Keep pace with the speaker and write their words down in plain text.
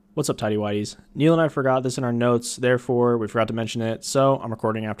What's up, Tidy Whiteys? Neil and I forgot this in our notes, therefore we forgot to mention it, so I'm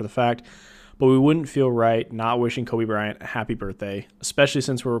recording after the fact. But we wouldn't feel right not wishing Kobe Bryant a happy birthday, especially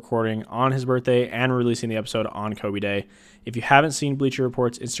since we're recording on his birthday and releasing the episode on Kobe Day. If you haven't seen Bleacher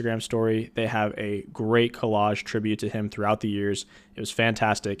Report's Instagram story, they have a great collage tribute to him throughout the years. It was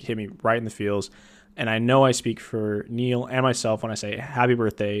fantastic, hit me right in the feels. And I know I speak for Neil and myself when I say happy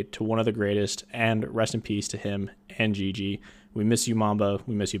birthday to one of the greatest, and rest in peace to him and Gigi. We miss you, Mamba.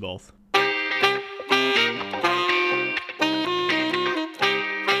 We miss you both.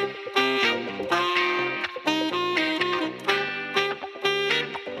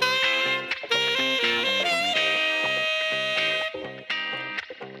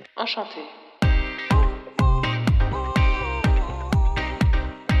 Enchanté.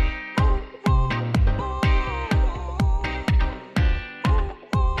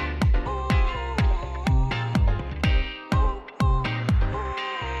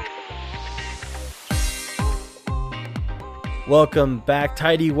 Welcome back,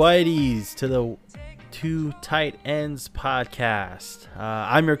 Tidy Whiteys, to the Two Tight Ends podcast.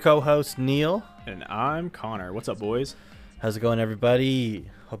 I'm your co-host, Neil. And I'm Connor. What's up, boys? How's it going, everybody?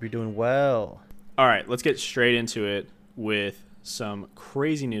 Hope you're doing well. All right, let's get straight into it with some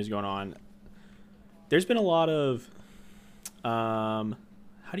crazy news going on. There's been a lot of, how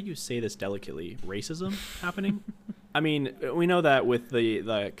do you say this delicately, racism happening? I mean, we know that with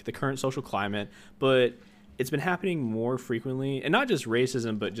the current social climate, but it's been happening more frequently, and not just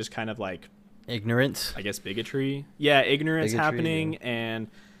racism, but just kind of like ignorance. I guess bigotry. Yeah, ignorance Bigotry, happening, yeah. And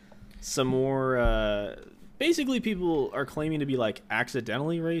some more. Basically, people are claiming to be like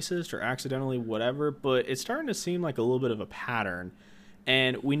accidentally racist or accidentally whatever, but it's starting to seem like a little bit of a pattern.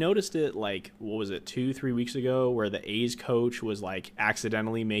 And we noticed it like, what was it, 2-3 weeks ago, where the A's coach was like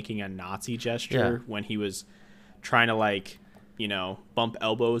accidentally making a Nazi gesture when he was trying to like, bump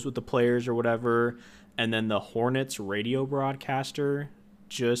elbows with the players or whatever. And then the Hornets radio broadcaster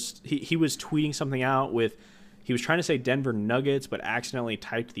he was tweeting something out with, he was trying to say Denver Nuggets, but accidentally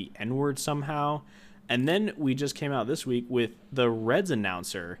typed the N-word somehow. And then we just came out this week with the Reds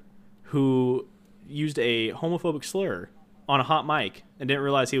announcer who used a homophobic slur on a hot mic and didn't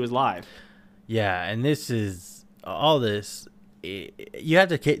realize he was live. Yeah, and this is all this. You have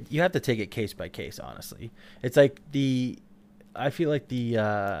to take it case by case. Honestly, it's like I feel like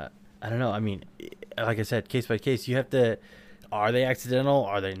I don't know. I mean, like I said, case by case. You have to. Are they accidental?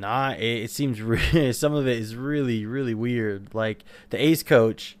 Are they not? It seems some of it is really, really weird. Like the A's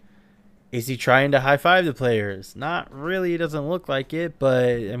coach. Is he trying to high five the players? Not really. It doesn't look like it, but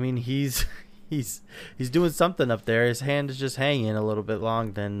I mean, he's doing something up there. His hand is just hanging a little bit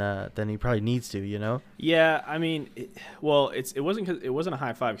long than he probably needs to, Yeah, I mean, it wasn't a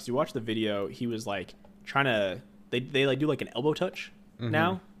high five because you watch the video. He was like trying to they like do like an elbow touch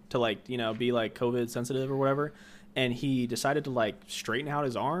now to like be like COVID sensitive or whatever, and he decided to like straighten out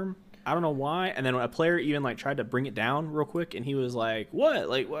his arm. I don't know why. And then a player even like tried to bring it down real quick, and he was like, "What?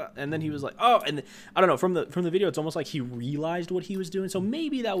 Like what?" And then he was like, "Oh," and I don't know. From the video, it's almost like he realized what he was doing. So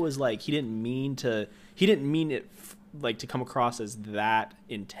maybe that was like he didn't mean it like to come across as that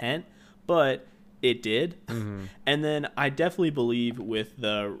intent, but it did. And then I definitely believe with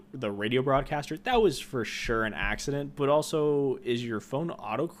the radio broadcaster, that was for sure an accident. But also, is your phone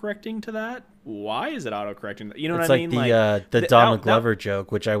autocorrecting to that? Why is it autocorrecting? You know what I mean? It's like the Donald Glover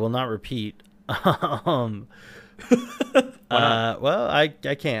joke, which I will not repeat. Well, I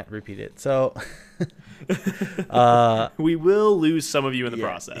can't repeat it. So we will lose some of you in the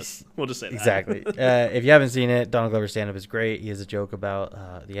process. We'll just say that. Exactly. If you haven't seen it, Donald Glover's stand-up is great. He has a joke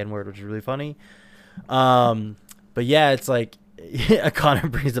about the N-word, which is really funny. But yeah, it's like Connor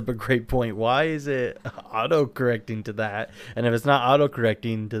brings up a great point. Why is it auto-correcting to that? And if it's not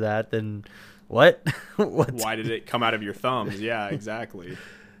auto-correcting to that, then what? Why did it come out of your thumbs? Yeah, exactly.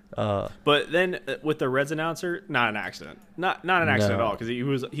 But then with the Reds announcer, not an accident. Not an accident at all, because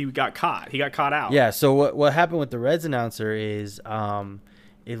he got caught. He got caught out. Yeah, so what happened with the Reds announcer is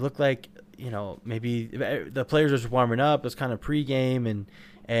it looked like, maybe the players were just warming up. It was kind of pregame,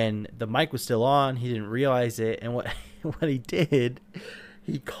 and the mic was still on. He didn't realize it, and what he did,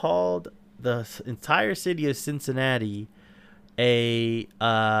 he called the entire city of Cincinnati a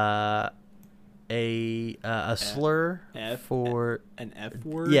slur for an F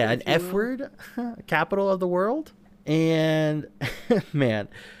word. Yeah, an F word, capital of the world, and man.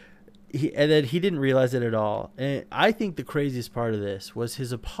 And then he didn't realize it at all. And I think the craziest part of this was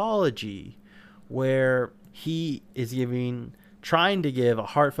his apology, where he is trying to give a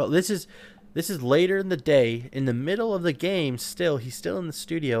heartfelt. This is later in the day, in the middle of the game. He's still in the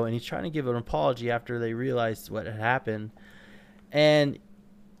studio, and he's trying to give an apology after they realized what had happened. And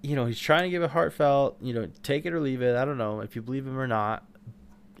he's trying to give it heartfelt, take it or leave it. I don't know if you believe him or not,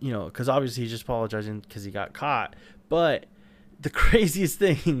 because obviously he's just apologizing because he got caught. But the craziest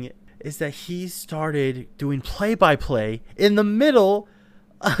thing is that he started doing play-by-play in the middle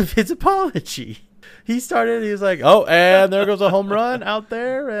of his apology. He was like, oh, and there goes a home run out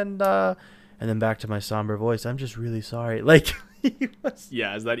there. And then back to my somber voice. I'm just really sorry. Like, he was.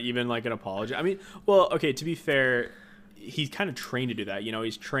 Yeah, is that even like an apology? I mean, well, okay, to be fair, he's kind of trained to do that.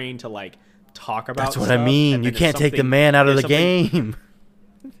 He's trained to like talk about That's what stuff, I mean. You can't take the man out of the game.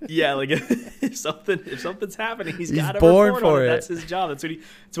 Yeah, like if something's happening, he's got to born report for on it. it. That's his job. That's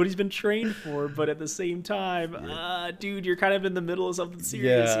what he's been trained for. But at the same time, dude, you're kind of in the middle of something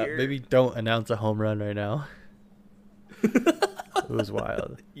serious here. Maybe don't announce a home run right now. It was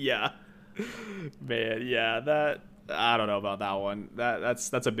wild. Yeah, man. Yeah, that I don't know about that one.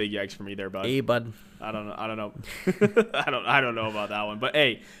 That's a big yikes for me there, bud. Hey, bud. I don't know. I don't know about that one. But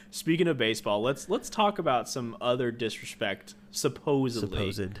hey, speaking of baseball, let's talk about some other disrespect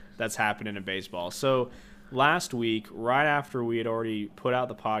supposedly that's happening in baseball. So last week, right after we had already put out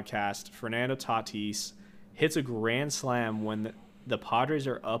the podcast, Fernando Tatis hits a grand slam when the Padres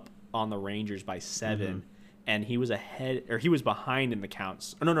are up on the Rangers by 7, and he was behind in the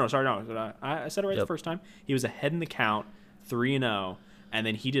counts. Oh, no, sorry, no, I said it right the first time. He was ahead in the count, 3-0, and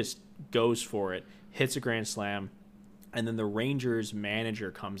then he just goes for it, hits a grand slam, and then the Rangers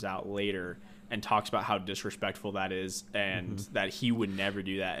manager comes out later and talks about how disrespectful that is, and that he would never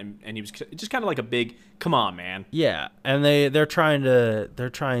do that, and he was just kind of like a big, come on, man. Yeah, and they're trying to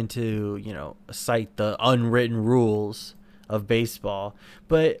cite the unwritten rules of baseball.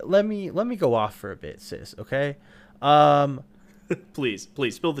 But let me go off for a bit, sis. Okay, please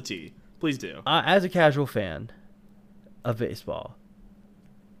spill the tea. Please do. As a casual fan of baseball,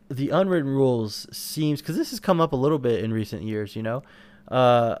 the unwritten rules seems, because this has come up a little bit in recent years,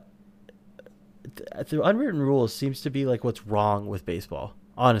 the unwritten rules seems to be like what's wrong with baseball.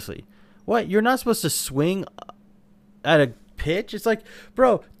 Honestly, what, you're not supposed to swing at a pitch? It's like,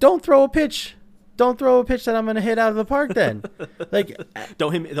 bro, don't throw a pitch that I'm gonna hit out of the park. Then, like,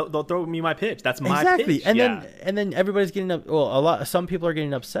 don't throw me my pitch. That's my exactly. pitch. And then everybody's getting up. Well, some people are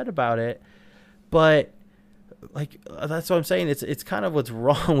getting upset about it, but like, that's what I'm saying. It's kind of what's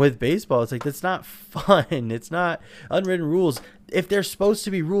wrong with baseball. It's like, that's not fun. It's not unwritten rules. If there's supposed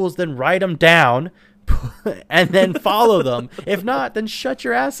to be rules, then write them down and then follow them. If not, then shut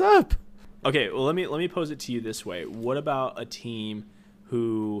your ass up. Okay, well, let me pose it to you this way. What about a team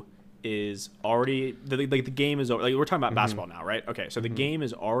who is already the game is over? Like, we're talking about basketball now, right? Okay, so the game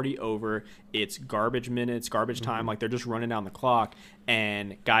is already over. It's garbage minutes, garbage time. Like, they're just running down the clock,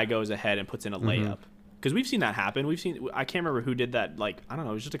 and guy goes ahead and puts in a layup. Because we've seen that happen. I can't remember who did that. Like, I don't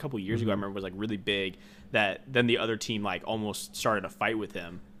know. It was just a couple years ago. I remember it was like really big. That then the other team like almost started a fight with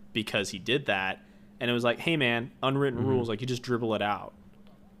him because he did that. And it was like, hey man, unwritten rules. Like, you just dribble it out.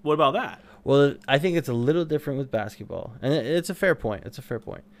 What about that? Well, I think it's a little different with basketball, and it's a fair point.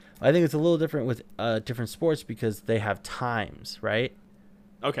 I think it's a little different with different sports because they have times, right?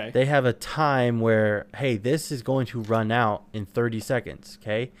 Okay. They have a time where, hey, this is going to run out in 30 seconds.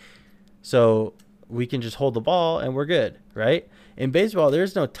 Okay, so we can just hold the ball and we're good, right? In baseball,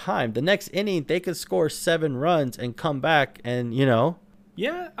 there's no time. The next inning, they could score 7 runs and come back and,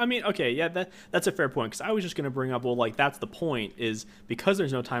 Yeah, I mean, okay, yeah, that's a fair point, because I was just going to bring up, well, like, that's the point, is because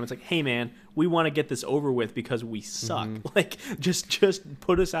there's no time, it's like, hey, man, we want to get this over with because we suck. Like, just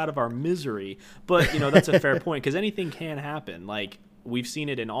put us out of our misery. But, that's a fair point, because anything can happen. Like, we've seen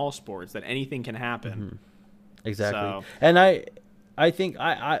it in all sports, that anything can happen. Exactly. So. And I think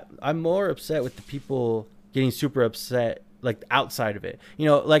I'm more upset with the people getting super upset, like, outside of it.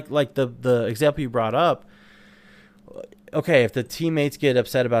 Like the example you brought up. Okay, if the teammates get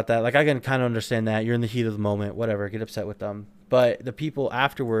upset about that, like, I can kind of understand that. You're in the heat of the moment, whatever, get upset with them. But the people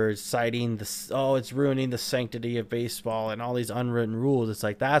afterwards citing it's ruining the sanctity of baseball and all these unwritten rules. It's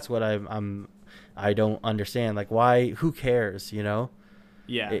like, that's what I don't understand. Like, why? Who cares?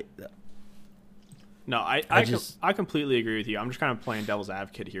 Yeah. No, I completely agree with you. I'm just kind of playing devil's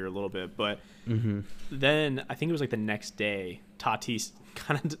advocate here a little bit, but then I think it was like the next day, Tatis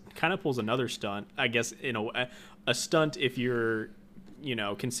kind of pulls another stunt. I guess a stunt if you're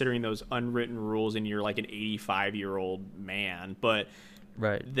considering those unwritten rules and you're like an 85-year-old man. But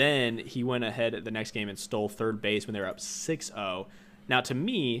right then he went ahead at the next game and stole third base when they were up 6-0. Now, to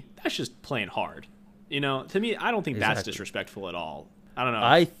me, that's just playing hard. To me, I don't think that's disrespectful at all. I don't know.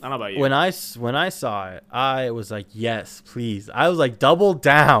 I don't know about you. When I saw it, I was like, yes, please. I was like, double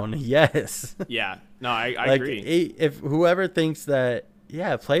down, yes. Yeah. No, I agree. If whoever thinks that,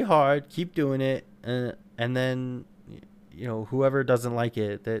 yeah, play hard, keep doing it, and then whoever doesn't like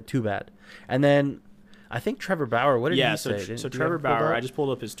it, that too bad. And then I think Trevor Bauer, what did he say? So Trevor Bauer, I just pulled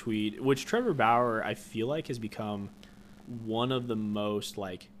up his tweet, which Trevor Bauer, I feel like, has become one of the most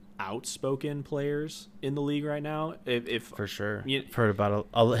like outspoken players in the league right now. If for sure, I've heard about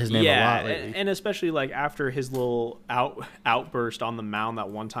his name a lot lately. And especially like after his little outburst on the mound that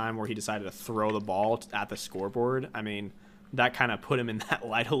one time where he decided to throw the ball at the scoreboard. I mean, that kind of put him in that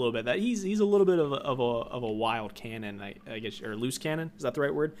light a little bit. That he's a little bit of a wild cannon, I guess, or loose cannon. Is that the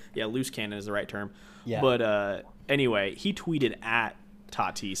right word? Yeah, loose cannon is the right term. Yeah. But anyway, he tweeted at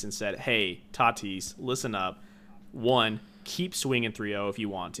Tatis and said, "Hey, Tatis, listen up. 1, keep swinging 3-0 if you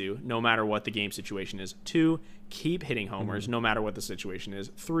want to, no matter what the game situation is. 2, keep hitting homers no matter what the situation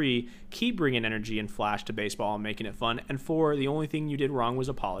is. 3, keep bringing energy and flash to baseball and making it fun. And 4, the only thing you did wrong was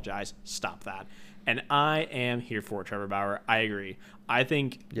apologize. Stop that." And I am here for it, Trevor Bauer. I agree. I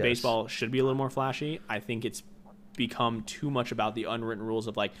think baseball should be a little more flashy. I think it's become too much about the unwritten rules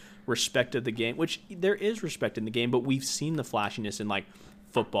of like respect of the game, which there is respect in the game, but we've seen the flashiness in like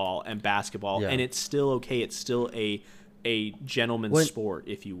football and basketball, and it's still okay. It's still a gentleman's sport,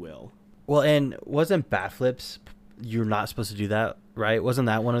 if you will. Well, and wasn't bat flips, you're not supposed to do that, right? Wasn't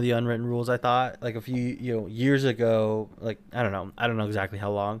that one of the unwritten rules? I thought like a few years ago, like I don't know exactly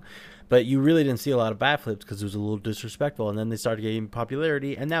how long, but you really didn't see a lot of bat flips because it was a little disrespectful, and then they started getting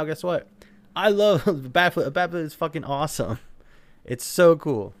popularity, and now guess what? I love bat flip. A bat flip is fucking awesome. It's so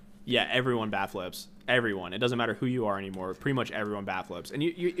cool. Yeah, everyone bat flips. Everyone. It doesn't matter who you are anymore. Pretty much everyone bat flips. And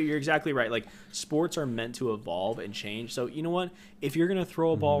you're exactly right. Like, sports are meant to evolve and change. So, you know what? If you're going to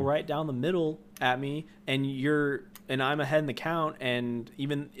throw a ball right down the middle at me and I'm ahead in the count, and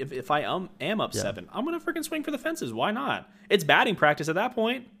even if I am up 7, I'm going to freaking swing for the fences. Why not? It's batting practice at that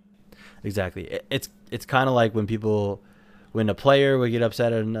point. Exactly. It's kind of like when a player would get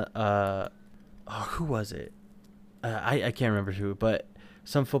upset at who was it? I can't remember who, but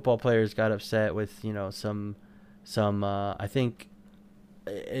some football players got upset with some I think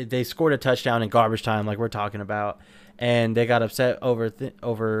they scored a touchdown in garbage time, like we're talking about, and they got upset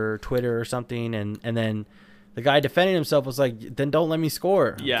over Twitter or something, and then the guy defending himself was like, "Then don't let me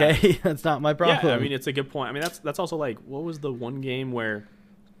score." Yeah. Okay, that's not my problem. Yeah, I mean, it's a good point. I mean, that's also like, what was the one game where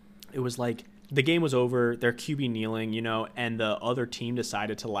it was like the game was over, their QB kneeling, and the other team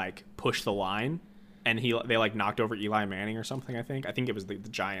decided to like push the line, and they like knocked over Eli Manning or something. I think it was the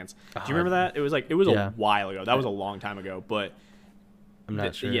Giants. Do you remember that? It was a while ago. That was a long time ago, but I'm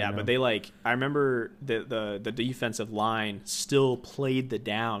not sure. Yeah, no. but they I remember the defensive line still played the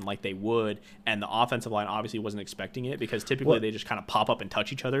down like they would, and the offensive line obviously wasn't expecting it because typically they just kind of pop up and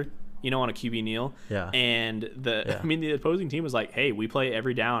touch each other, on a QB kneel. Yeah. And the opposing team was like, "Hey, we play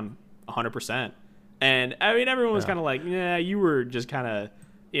every down 100%." And I mean, everyone was kind of like, "Yeah, you were just kind of."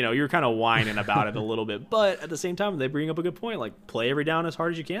 You were kind of whining about it a little bit, but at the same time, they bring up a good point. Like, play every down as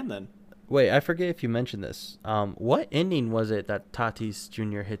hard as you can. Then, wait, I forget if you mentioned this. What inning was it that Tatis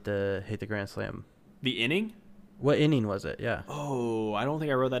Jr. hit the grand slam? The inning? What inning was it? Yeah. Oh, I don't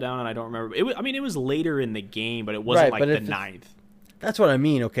think I wrote that down, and I don't remember. It was later in the game, but it wasn't like the 9th. That's what I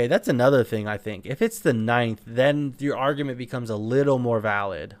mean. Okay, that's another thing. I think if it's the 9th, then your argument becomes a little more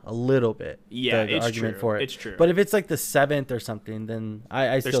valid, a little bit. Yeah, the argument true. For it. It's true. But if it's like the 7th or something, then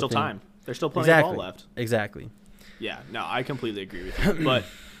there's still think, time. There's still plenty of ball left. Exactly. Yeah. No, I completely agree with you. But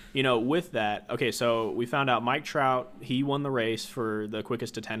with that, okay, so we found out Mike Trout, he won the race for the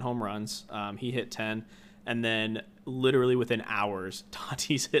quickest to 10 home runs. He hit 10. And then literally within hours,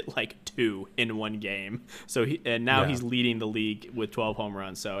 Tatis hit like 2 in one game. So he's leading the league with 12 home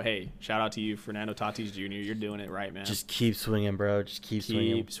runs. So, hey, shout out to you, Fernando Tatis Jr. You're doing it right, man. Just keep swinging, bro. Just keep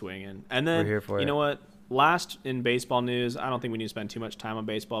swinging. Keep swinging. And then, we're here for it. You know what? Last in baseball news, I don't think we need to spend too much time on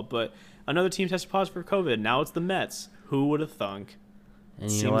baseball, but another team tested positive for COVID. Now it's the Mets. Who would have thunk?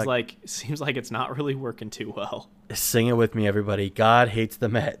 And seems like it's not really working too well. Sing it with me, everybody. God hates the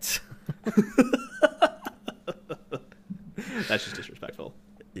Mets. That's just disrespectful.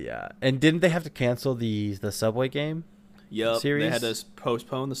 Yeah, and didn't they have to cancel the Subway game? Yep, series? They had to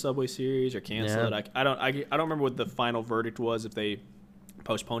postpone the Subway series or cancel it. I don't remember what the final verdict was, if they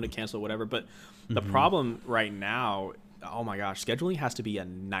postponed it, canceled it, whatever. But the problem right now, oh my gosh, scheduling has to be a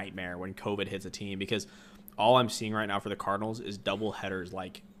nightmare when COVID hits a team, because all I'm seeing right now for the Cardinals is double headers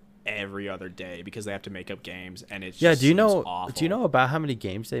like every other day because they have to make up games, and it's just awful. Do you know about how many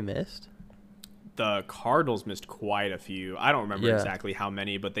games they missed? The Cardinals missed quite a few. I don't remember exactly how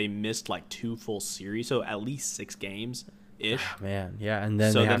many, but they missed like 2 full series, so at least 6 games ish. Man, yeah, and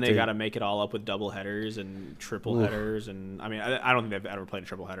then they got to make it all up with double headers and triple headers, and I mean, I don't think they've ever played a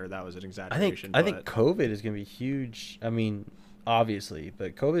triple header. That was an exaggeration. I think COVID is going to be huge. I mean, obviously,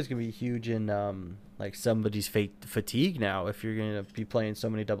 but COVID's gonna be huge in like somebody's fatigue now. If you're gonna be playing so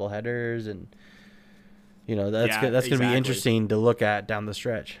many doubleheaders, and that's Yeah, that's gonna be exactly. interesting to look at down the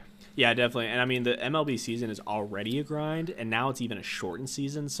stretch. Yeah, definitely. And I mean, the MLB season is already a grind, and now it's even a shortened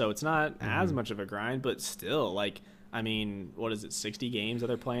season, so it's not as much of a grind, but still, like, I mean, what is it, 60 games that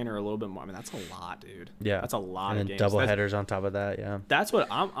they're playing, or a little bit more? I mean, that's a lot, dude. Yeah, That's a lot and of then games. doubleheaders on top of that. Yeah, That's what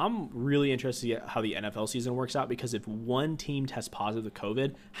I'm really interested to see how the NFL season works out, because if one team tests positive to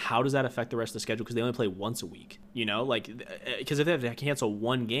COVID, how does that affect the rest of the schedule? Because they only play once a week, like, because if they have to cancel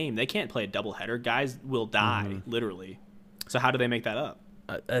one game, they can't play a doubleheader. Guys will die, literally. So how do they make that up?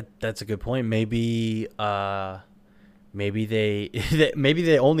 that's a good point. Maybe maybe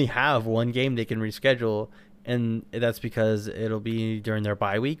they only have one game they can reschedule, and that's because it'll be during their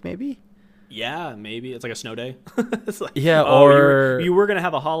bye week, maybe. Yeah, maybe it's like a snow day. It's like, Yeah, oh, or you were gonna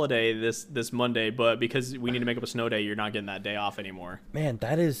have a holiday this Monday, but because we need to make up a snow day, you're not getting that day off anymore. man,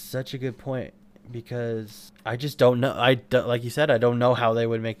 that is such a good point, because I just don't know. Like you said, I don't know how they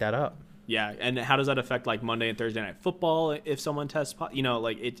would make that up. Yeah, and how does that affect like Monday and Thursday night football if someone tests?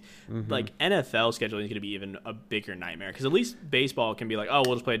 Like it, like NFL scheduling is going to be even a bigger nightmare, because at least baseball can be like, oh,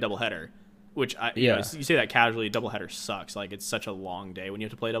 we'll just play a doubleheader, which you say that casually. Doubleheader sucks. Like, it's such a long day when you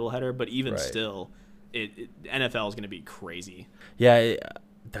have to play a doubleheader, but even still, NFL is going to be crazy. Yeah,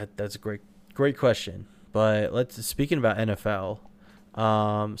 that's a great question. But speaking about NFL.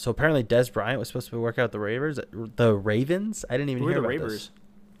 So apparently Dez Bryant was supposed to work out the Ravens. I didn't even Who are hear the about Ravers? this.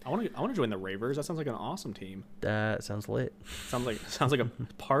 I want to join the Ravers. That sounds like an awesome team. That sounds lit. Sounds like a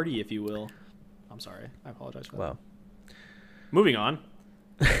party, if you will. I'm sorry. I apologize for that. Wow. Moving on.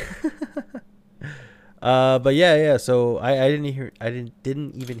 But yeah. So I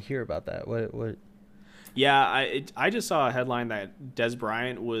didn't even hear about that. What? Yeah, I just saw a headline that Dez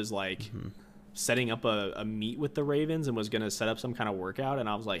Bryant was like setting up a meet with the Ravens and was going to set up some kind of workout, and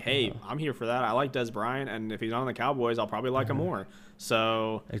I was like, hey, I'm here for that. I like Dez Bryant, and if he's on the Cowboys, I'll probably like him more.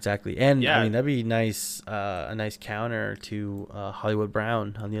 So Exactly. And yeah. I mean, that'd be nice, a nice counter to Hollywood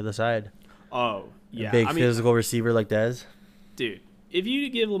Brown on the other side. Oh yeah, A big physical receiver like Dez. dude, if you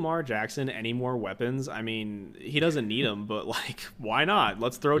give Lamar Jackson any more weapons, I mean, he doesn't need them, but like, why not?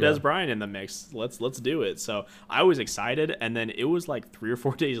 Let's throw Dez Bryant in the mix. Let's do it. So I was excited, and then it was like 3 or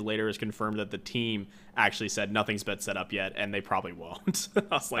 4 days later, it was confirmed that the team actually said nothing's been set up yet, and they probably won't. I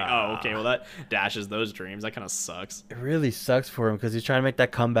was like, oh, okay, well, that dashes those dreams. That kind of sucks. It really sucks for him, because he's trying to make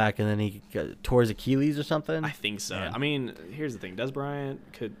that comeback, and then he tore his Achilles or something. I think so. Man. I mean, here's the thing: Dez Bryant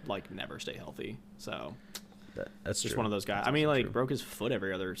could like never stay healthy. So That's just true. one of those guys. That's I mean, also like, true. broke his foot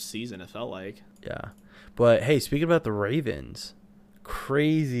every other season, it felt like. Yeah. But hey, speaking about the Ravens,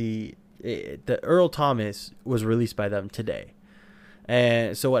 crazy. The Earl Thomas was released by them today.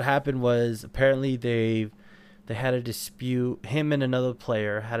 And so what happened was, apparently they had a dispute. Him and another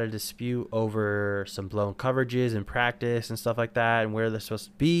player had a dispute over some blown coverages in practice and stuff like that, and where they're supposed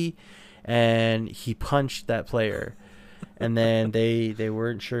to be. And he punched that player. And then they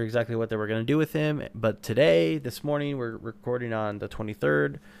weren't sure exactly what they were going to do with him. But this morning, we're recording on the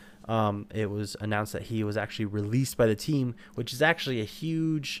 23rd. It was announced that he was actually released by the team, which is actually a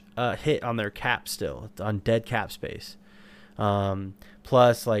huge hit on their cap still, on dead cap space.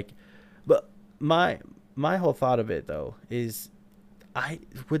 Plus, but my whole thought of it though is,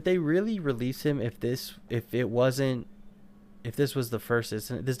 would they really release him if this was the first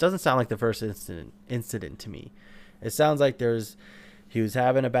incident? This doesn't sound like the first incident to me. It sounds like he was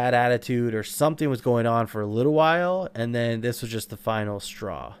having a bad attitude, or something was going on for a little while, and then this was just the final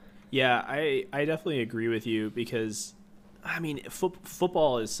straw. Yeah, I definitely agree with you, because, I mean,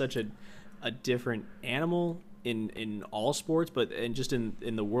 football is such a different animal in all sports, but just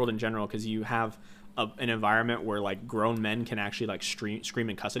in the world in general, because you have an environment where like grown men can actually like scream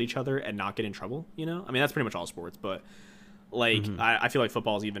and cuss at each other and not get in trouble. I mean, that's pretty much all sports, but like I feel like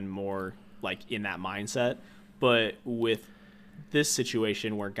football is even more like in that mindset. But with this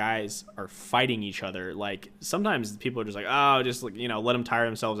situation where guys are fighting each other, like sometimes people are just like, oh, just like, let them tire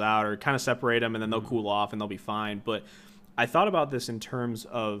themselves out, or kind of separate them, and then they'll cool off and they'll be fine. But I thought about this in terms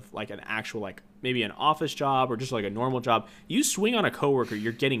of like an actual, like maybe an office job or just like a normal job. You swing on a coworker,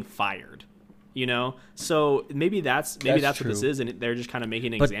 you're getting fired. So maybe that's what this is, and they're just kind of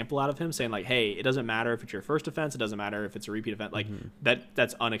making an example out of him, saying like, hey, it doesn't matter if it's your first offense, it doesn't matter if it's a repeat offense, like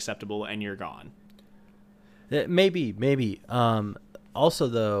that's unacceptable, and you're gone. Maybe. Also,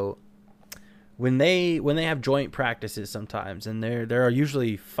 though, when they have joint practices sometimes, and there are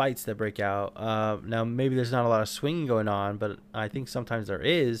usually fights that break out. Now, maybe there's not a lot of swinging going on, but I think sometimes there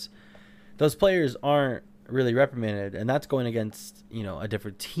is. Those players aren't really reprimanded, and that's going against a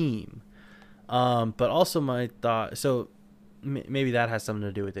different team. But also my thought. So maybe that has something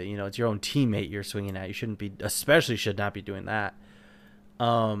to do with it. You know, it's your own teammate you're swinging at. You should not be doing that.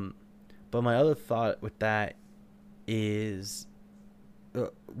 But my other thought with that is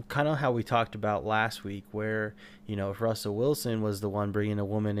kind of how we talked about last week, where, you know, if Russell Wilson was the one bringing a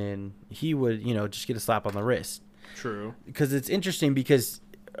woman in, he would, you know, just get a slap on the wrist. True. Because it's interesting because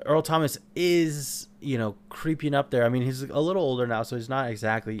Earl Thomas is, you know, creeping up there. I mean, he's a little older now, so he's not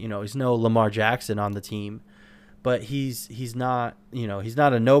exactly, you know, he's no Lamar Jackson on the team, but he's not, you know, he's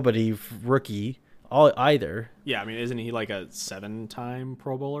not a nobody rookie either. Yeah, I mean, isn't he like a 7-time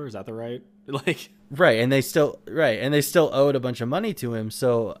Pro Bowler? Is that the right? Like, right, and they still owed a bunch of money to him.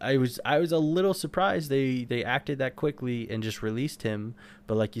 So I was a little surprised they acted that quickly and just released him.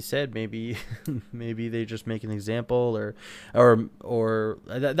 But like you said, maybe they just make an example, or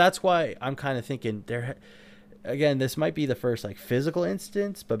that's why I'm kind of thinking there. Again, this might be the first like physical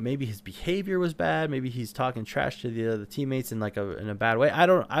instance, but maybe his behavior was bad. Maybe he's talking trash to the other teammates in like in a bad way. I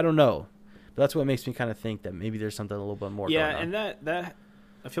don't know. But that's what makes me kind of think that maybe there's something a little bit more going on. Yeah, and that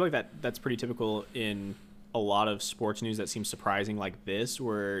I feel like that's pretty typical in a lot of sports news that seems surprising like this,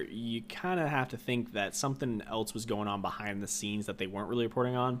 where you kind of have to think that something else was going on behind the scenes that they weren't really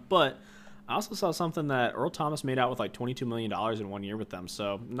reporting on. But I also saw something that Earl Thomas made out with like $22 million in 1 year with them.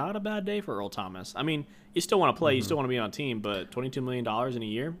 So not a bad day for Earl Thomas. I mean, you still want to play, you still want to be on a team, but $22 million in a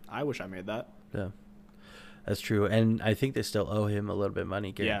year, I wish I made that. Yeah. That's true, and I think they still owe him a little bit of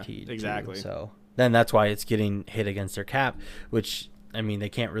money guaranteed. Yeah, exactly. Too. So then that's why it's getting hit against their cap, which I mean they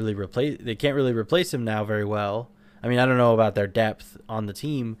can't really replace him now very well. I mean I don't know about their depth on the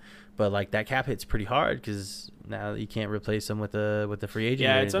team, but like that cap hit's pretty hard because now you can't replace him with a free agent.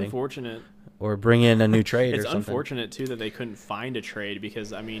 Yeah, or it's anything. Unfortunate. Or bring in a new trade. It's or something. unfortunate too that they couldn't find a trade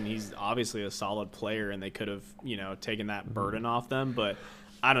because I mean he's obviously a solid player and they could have taken that burden off them, but.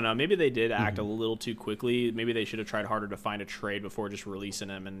 I don't know. Maybe they did act a little too quickly. Maybe they should have tried harder to find a trade before just releasing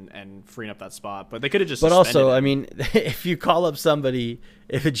him and freeing up that spot. But they could have just. But also, him. I mean, if you call up somebody,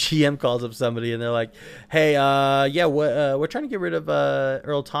 if a GM calls up somebody and they're like, "Hey, we're trying to get rid of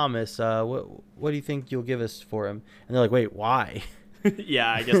Earl Thomas. What do you think you'll give us for him?" And they're like, "Wait, why?"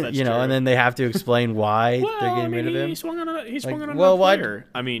 Yeah, I guess that's true. And then they have to explain why they're getting rid of him. He swung on a player. Why?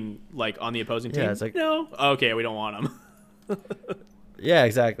 I mean, like on the opposing team. Yeah, it's like no. Okay, we don't want him. Yeah,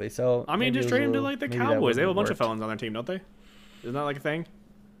 exactly. So I mean, just trade him to like the Cowboys. They have a bunch of felons. felons on their team, don't they? Isn't that like a thing?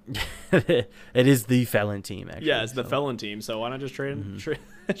 It is the felon team, actually. Yeah, it's the felon team. So why not just trade him? Trade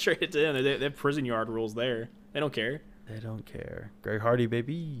it to him. They have prison yard rules there. They don't care. They don't care. Greg Hardy,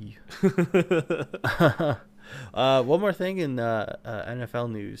 baby. One more thing in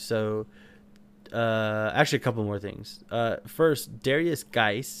NFL news. So, actually, a couple more things. First, Darius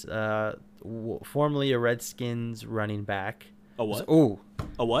Geis, formerly a Redskins running back. A what? Oh,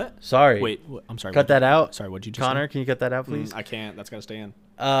 a what? Sorry. Wait, I'm sorry. Cut that out. Sorry, what'd you just Connor, say? can you cut that out, please? I can't. That's got to stay in.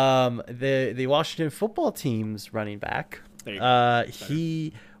 The Washington football team's running back. There you go.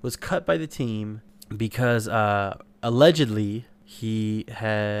 He was cut by the team because allegedly he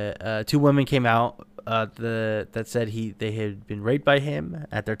had two women came out that said they had been raped by him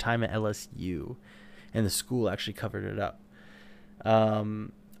at their time at LSU, and the school actually covered it up.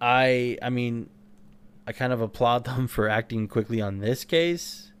 I mean, I kind of applaud them for acting quickly on this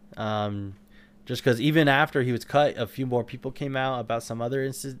case. Just because even after he was cut, a few more people came out about some other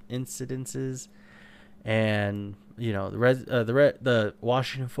incidences, and the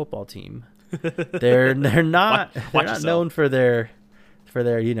Washington football team, they're not known for their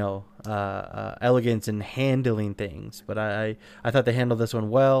elegance in handling things, but I thought they handled this one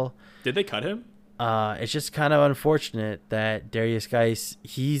well. Did they cut him? It's just kind of unfortunate that Darius Geis,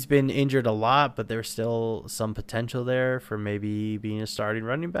 he's been injured a lot, but there's still some potential there for maybe being a starting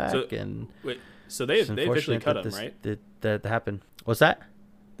running back. So they officially cut him, right? That happened. What's that?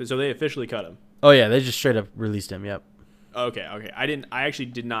 So they officially cut him. Oh yeah, they just straight up released him. Yep. Okay. I actually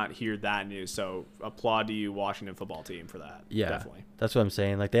did not hear that news. So applaud to you, Washington football team, for that. Yeah, definitely. That's what I'm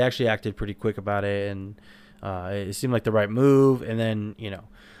saying. Like they actually acted pretty quick about it, and it seemed like the right move. And then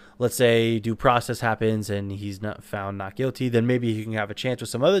let's say due process happens and he's not found not guilty, then maybe he can have a chance with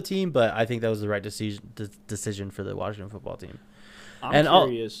some other team. But I think that was the right decision for the Washington football team. I'm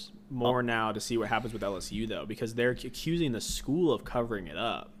curious more now to see what happens with LSU, though, because they're accusing the school of covering it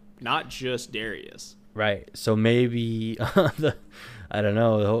up, not just Darius. Right. So maybe I don't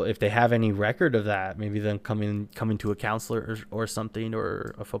know if they have any record of that. Maybe them coming to a counselor or something,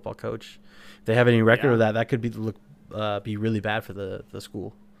 or a football coach. If they have any record of that, that could be really bad for the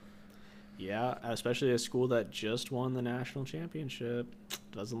school. Yeah, especially a school that just won the national championship.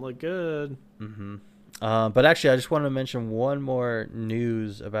 Doesn't look good. Mm-hmm. But actually, I just want to mention one more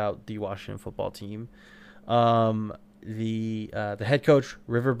news about the Washington football team. the head coach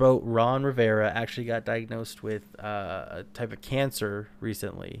Riverboat Ron Rivera actually got diagnosed with a type of cancer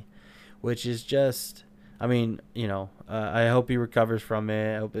recently, which is just, I mean, I hope he recovers from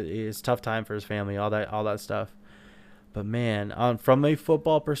it. I hope it's a tough time for his family, all that stuff. But man, from a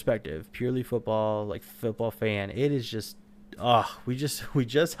football perspective, purely football, like football fan, it is just, we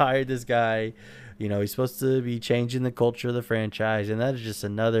just hired this guy. He's supposed to be changing the culture of the franchise, and that is just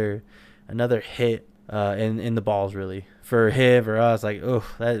another hit in the balls, really, for him or us. Like,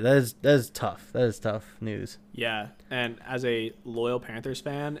 that is tough. That is tough news. Yeah, and as a loyal Panthers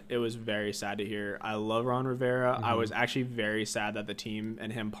fan, it was very sad to hear. I love Ron Rivera. I was actually very sad that the team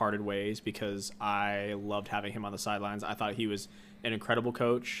and him parted ways because I loved having him on the sidelines. I thought he was an incredible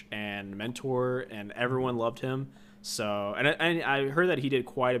coach and mentor, and everyone loved him. So, and I heard that he did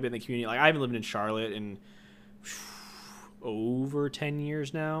quite a bit in the community. Like, I haven't lived in Charlotte in over 10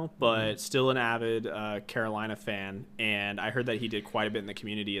 years now, but still an avid Carolina fan, and I heard that he did quite a bit in the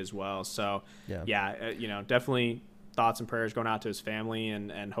community as well. So definitely thoughts and prayers going out to his family,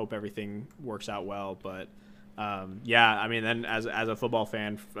 and hope everything works out well. But I mean, then as a football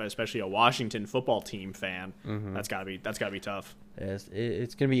fan, especially a Washington football team fan, that's gotta be tough. Yes,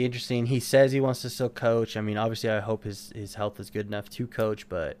 it's gonna be interesting. He says he wants to still coach. I mean, obviously I hope his health is good enough to coach,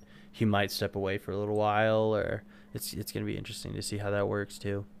 but he might step away for a little while, or it's going to be interesting to see how that works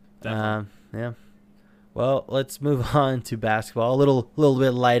too. Yeah. Well, let's move on to basketball. A little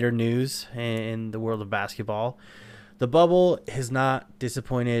bit lighter news in the world of basketball. The bubble has not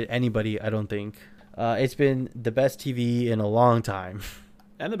disappointed anybody, I don't think. It's been the best TV in a long time.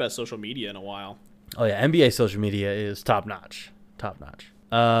 And the best social media in a while. Oh yeah, NBA social media is top notch.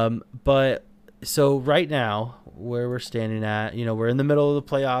 But so right now, where we're standing at, we're in the middle of the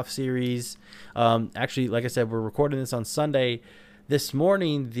playoff series. Actually, like I said, we're recording this on Sunday. This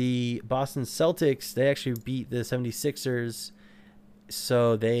morning, the Boston Celtics, they actually beat the 76ers.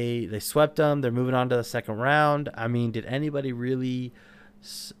 So they swept them. They're moving on to the second round. I mean, did anybody really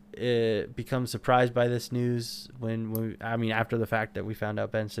become surprised by this news after the fact that we found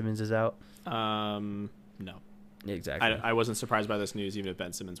out Ben Simmons is out? No. Exactly. I wasn't surprised by this news, even if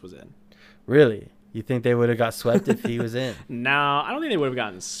Ben Simmons was in. Really? You think they would have got swept if he was in? No, I don't think they would have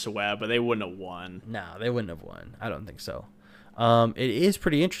gotten swept, but they wouldn't have won. No, they wouldn't have won. I don't think so. It is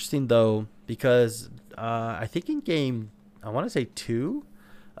pretty interesting, though, because I think in game, I want to say 2,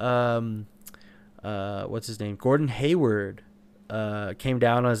 what's his name? Gordon Hayward came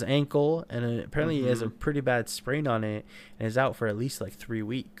down on his ankle, and apparently he has a pretty bad sprain on it, and is out for at least like 3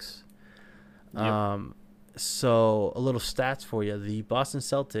 weeks. Yep. So a little stats for you. The Boston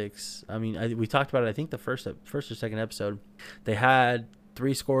Celtics, we talked about it, I think the first or second episode. They had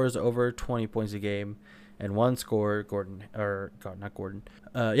 3 scorers over 20 points a game, and 1 scorer, Gordon Hayward.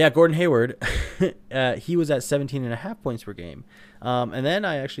 He was at 17.5 points per game. And then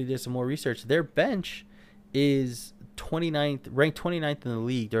I actually did some more research. Their bench is ranked 29th in the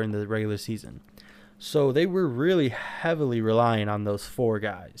league during the regular season. So they were really heavily relying on those 4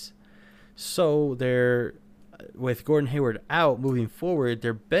 guys. So with Gordon Hayward out, moving forward,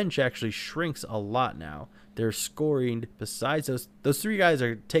 their bench actually shrinks a lot now. They're scoring, besides those 3 guys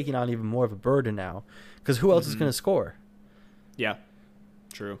are taking on even more of a burden now, because who else is going to score? Yeah,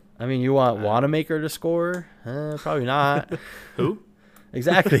 true. I mean, you want Wanamaker to score? Probably not. Who?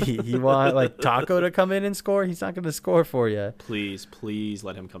 Exactly. You want like Taco to come in and score? He's not going to score for you. Please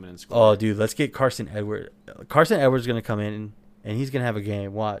let him come in and score. Oh, dude, let's get Carson Edwards. Carson Edwards is going to come in and he's going to have a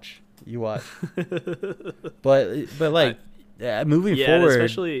game. Watch. You watch. but like moving forward,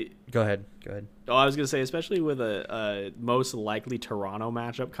 especially. Go ahead. Oh, I was gonna say, especially with a most likely Toronto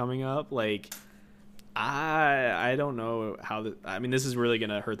matchup coming up, like I don't know how. This is really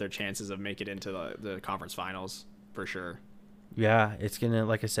gonna hurt their chances of making it into the conference finals for sure. Yeah, it's gonna,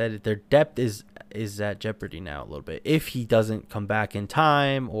 like I said, their depth is at jeopardy now a little bit if he doesn't come back in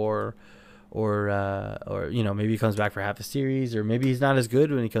time, or maybe he comes back for half a series, or maybe he's not as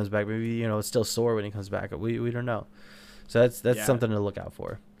good when he comes back. Maybe it's still sore when he comes back. We don't know. So that's something to look out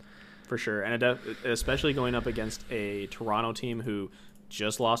for sure. And especially going up against a Toronto team who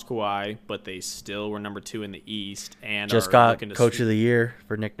just lost Kawhi, but they still were number 2 in the East and just got Coach of the Year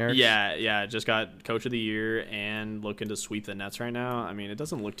for Nick Nurse. Yeah, just got Coach of the Year and looking to sweep the Nets right now. It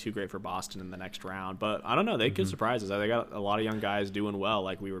doesn't look too great for Boston in the next round, but I don't know. They could surprise us. They got a lot of young guys doing well,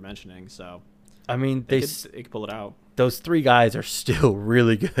 like we were mentioning. So they could pull it out. Those 3 guys are still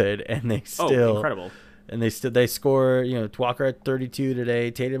really good, and they still incredible. And they score. Walker at 32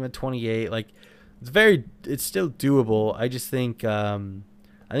 today, Tatum at 28. Like it's still doable. I just think I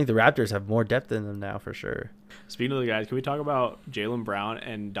think the Raptors have more depth in them now for sure. Speaking of the guys, can we talk about Jaylen Brown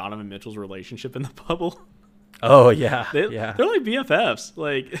and Donovan Mitchell's relationship in the bubble? Oh yeah, They're yeah. like BFFs.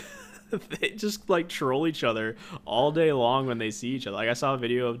 Like they just like troll each other all day long when they see each other. Like I saw a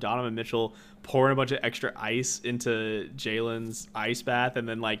video of Donovan Mitchell pouring a bunch of extra ice into Jalen's ice bath, and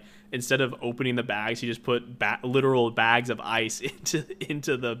then like instead of opening the bags, he just put literal bags of ice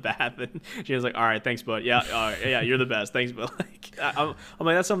into the bath. And Jalen's like, "All right, thanks, bud. Yeah, yeah, you're the best. Thanks, bud." Like I'm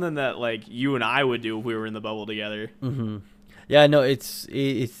like, that's something that like you and I would do if we were in the bubble together. Mm-hmm. Yeah, no,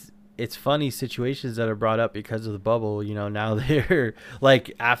 it's funny situations that are brought up because of the bubble. You know, now they're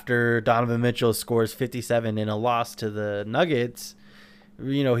like after Donovan Mitchell scores 57 in a loss to the Nuggets,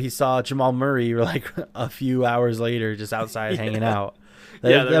 you know, he saw Jamal Murray like a few hours later just outside hanging out.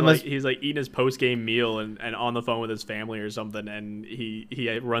 He's like eating his post game meal and on the phone with his family or something, and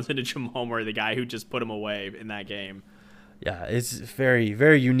he runs into Jamal Murray, the guy who just put him away in that game. Yeah, it's very,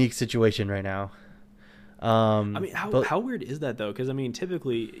 very unique situation right now. I mean, how weird is that though? Because I mean,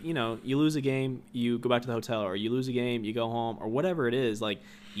 typically, you know, you lose a game, you go back to the hotel, or you lose a game, you go home, or whatever it is. Like,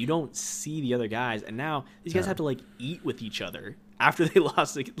 you don't see the other guys, and now these guys have to like eat with each other after they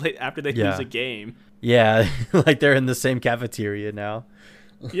lose a game. Yeah, like they're in the same cafeteria now.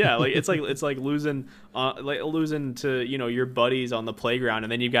 Yeah, like it's like losing to, you know, your buddies on the playground,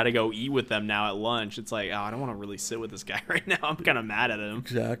 and then you've got to go eat with them now at lunch. It's like, oh, I don't want to really sit with this guy right now. I'm kind of mad at him.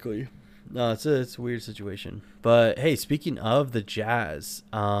 Exactly. No, it's a weird situation. But hey, speaking of the Jazz,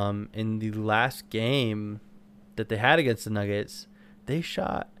 in the last game that they had against the Nuggets, they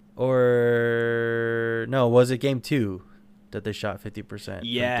shot, or no, was it game 2 that they shot 50%?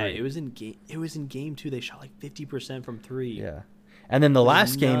 Yeah, it was in game 2. They shot like 50% from 3. Yeah, and then the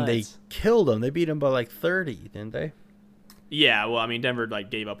last game they killed them. They beat them by like 30, didn't they? Yeah, well, I mean, Denver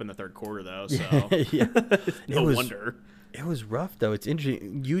like gave up in the third quarter though, so yeah, no wonder. It was rough, though. It's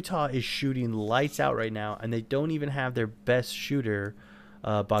interesting. Utah is shooting lights out right now, and they don't even have their best shooter,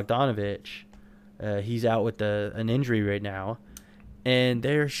 Bogdanovich. He's out with an injury right now, and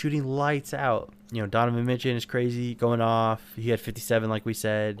they're shooting lights out. You know, Donovan Mitchell is crazy, going off. He had 57, like we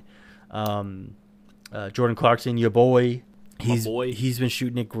said. Jordan Clarkson, your boy. He's been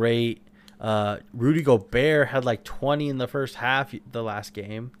shooting it great. Rudy Gobert had like 20 in the first half the last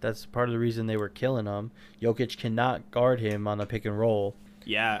game. That's part of the reason they were killing him. Jokic cannot guard him on a pick and roll.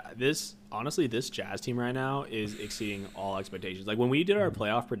 Yeah, this Jazz team right now is exceeding all expectations. Like when we did our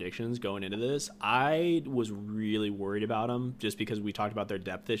playoff predictions going into this, I was really worried about them just because we talked about their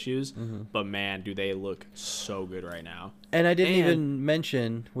depth issues. Mm-hmm. But man, do they look so good right now. And I didn't even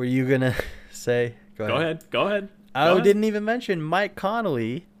mention, were you going to say? Go ahead. Didn't even mention Mike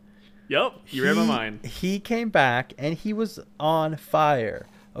Conley. Yep, you read my mind. He came back, and he was on fire.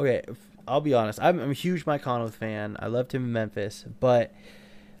 Okay, I'll be honest. I'm a huge Mike Conley fan. I loved him in Memphis. But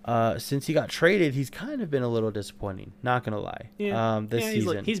since he got traded, he's kind of been a little disappointing. Not going to lie. Yeah. This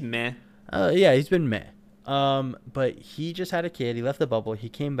season. He's meh. Yeah, he's been meh. But he just had a kid. He left the bubble. He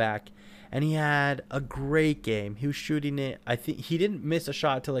came back, and he had a great game. He was shooting it. I think he didn't miss a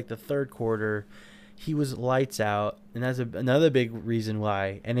shot till like the third quarter. He was lights out, and that's another big reason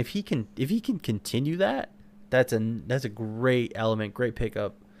why. And if he can continue that, that's a great element, great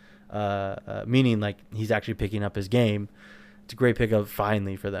pickup. Meaning like he's actually picking up his game. It's a great pickup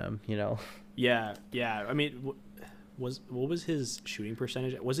finally for them, you know. Yeah. I mean, what was his shooting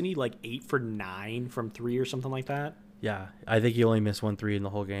percentage? Wasn't he like 8 for 9 from 3 or something like that? Yeah, I think he only missed 1 3 in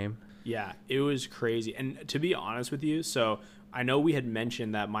the whole game. Yeah, it was crazy. And to be honest with you, so I know we had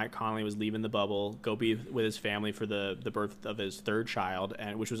mentioned that Mike Conley was leaving the bubble, go be with his family for the birth of his third child,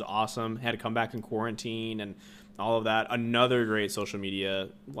 and which was awesome. He had to come back in quarantine and all of that. Another great social media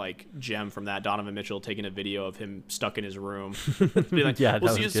like gem from that, Donovan Mitchell taking a video of him stuck in his room. Be like, yeah,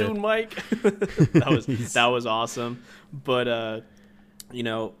 we'll see you soon, Mike. that was awesome. But you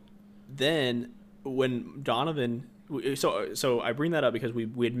know, then when Donovan. So I bring that up because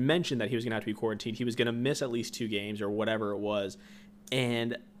we had mentioned that he was going to have to be quarantined. He was going to miss at least 2 games or whatever it was.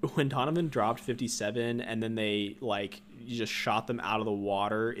 And when Donovan dropped 57 and then they like just shot them out of the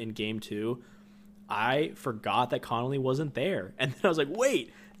water in game 2, I forgot that Conley wasn't there. And then I was like,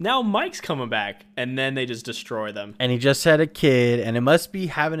 wait, now Mike's coming back. And then they just destroy them. And he just had a kid, and it must be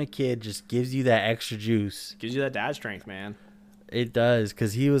having a kid just gives you that extra juice. Gives you that dad strength, man. It does,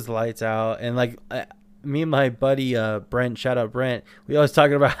 because he was lights out. And like... me and my buddy Brent, shout out Brent, we always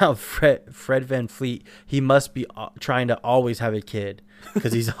talking about how Fred VanVleet, he must be trying to always have a kid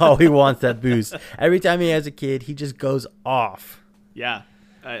because he's always wants that boost. Every time he has a kid, he just goes off. Yeah.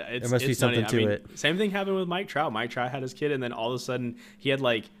 There must be something to it. Same thing happened with Mike Trout. Mike Trout had his kid, and then all of a sudden he had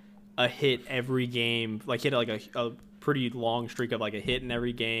like a hit every game. Like he had like a pretty long streak of like a hit in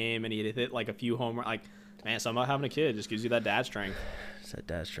every game, and he had hit like a few home. Like, man, something about having a kid just gives you that dad strength. It's that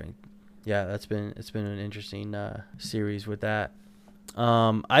dad strength. Yeah, it's been an interesting series with that.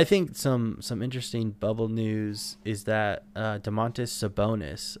 I think some interesting bubble news is that Domantas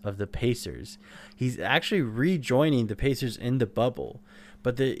Sabonis of the Pacers, he's actually rejoining the Pacers in the bubble,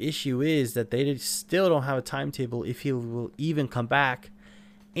 but the issue is that they still don't have a timetable if he will even come back,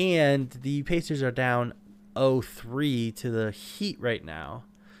 and the Pacers are down 0-3 to the Heat right now.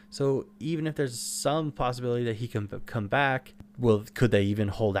 So even if there's some possibility that he can come back, could they even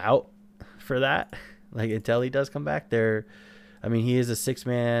hold out for that? Like until he does come back, I mean, he is a 6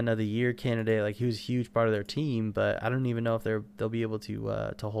 man of the year candidate. Like he was a huge part of their team, but I don't even know if they'll be able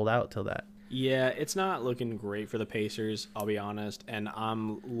to hold out till that. Yeah, it's not looking great for the Pacers, I'll be honest. And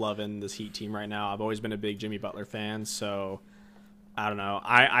I'm loving this Heat team right now. I've always been a big Jimmy Butler fan, so I don't know.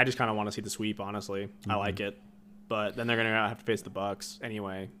 I just kind of want to see the sweep, honestly. I like it. But then they're going to have to face the Bucks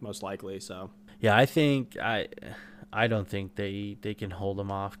anyway, most likely. So yeah, I don't think they can hold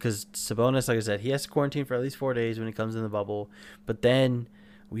him off because Sabonis, like I said, he has to quarantine for at least 4 days when he comes in the bubble. But then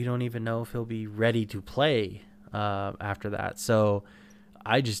we don't even know if he'll be ready to play after that. So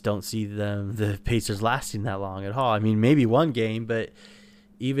I just don't see the Pacers lasting that long at all. I mean, maybe one game, but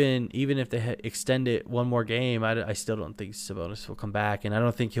even if they extend it one more game, I still don't think Sabonis will come back, and I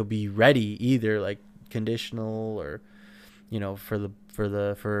don't think he'll be ready either, like conditional or for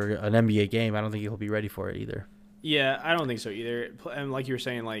an NBA game. I don't think he'll be ready for it either. Yeah, I don't think so either. And like you were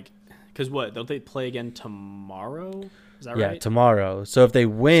saying, like, because don't they play again tomorrow? Is that right? Yeah, tomorrow. So if they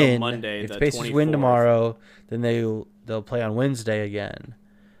win, Monday, if the Pacers 24th. win tomorrow, then they'll play on Wednesday again.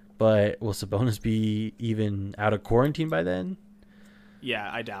 But will Sabonis be even out of quarantine by then? Yeah,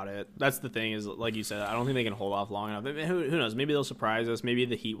 I doubt it. That's the thing is, like you said, I don't think they can hold off long enough. Who knows? Maybe they'll surprise us. Maybe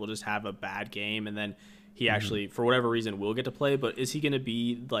the Heat will just have a bad game, and then he actually, for whatever reason, will get to play. But is he going to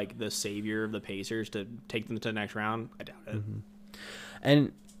be like the savior of the Pacers to take them to the next round? I doubt it.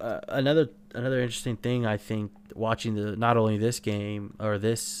 And another interesting thing, I think, watching not only this game or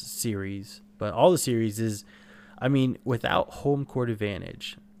this series, but all the series is, I mean, without home court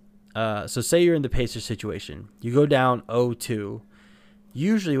advantage. So say you're in the Pacers situation, you go down 0-2.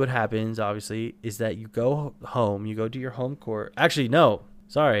 Usually what happens, obviously, is that you go home, you go to your home court. Actually, no,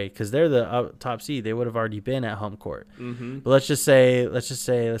 sorry, because they're the top seed. They would have already been at home court. But let's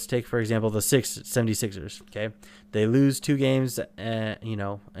take, for example, the 76ers, okay? They lose 2 games,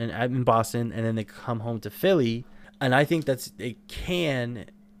 in Boston, and then they come home to Philly. And I think playing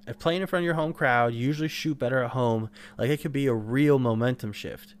in front of your home crowd, you usually shoot better at home. Like, it could be a real momentum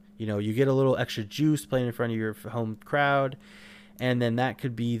shift. You get a little extra juice playing in front of your home crowd. And then that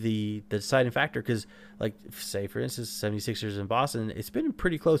could be the deciding factor because, like, say, for instance, 76ers in Boston, it's been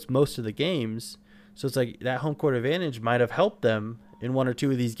pretty close most of the games. So it's like that home court advantage might have helped them in 1 or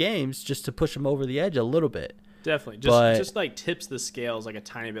 2 of these games just to push them over the edge a little bit. Definitely. Just like tips the scales like a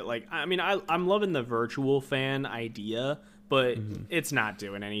tiny bit. Like, I mean, I'm loving the virtual fan idea, but it's not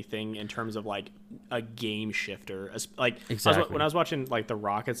doing anything in terms of like a game shifter. Like exactly. When I was watching like the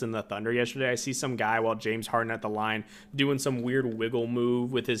Rockets and the Thunder yesterday, I see some guy while James Harden at the line doing some weird wiggle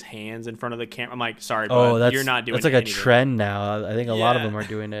move with his hands in front of the camera. I'm like, sorry, bud, you're not doing anything. That's like a trend now. I think a lot of them are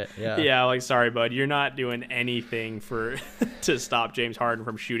doing it. Yeah. Yeah, like, sorry, bud, you're not doing anything to stop James Harden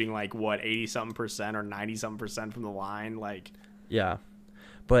from shooting like 80-something% or 90-something% from the line. Like, yeah.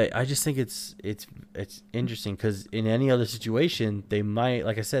 But I just think it's interesting because in any other situation, they might,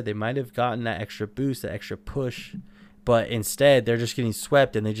 like I said, they might have gotten that extra boost, that extra push, but instead they're just getting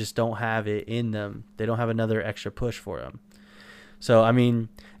swept and they just don't have it in them. They don't have another extra push for them. So, I mean,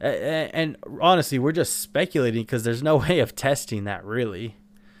 and honestly, we're just speculating because there's no way of testing that really.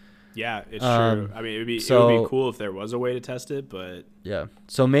 Yeah, it's true. I mean, it would be cool if there was a way to test it, but yeah.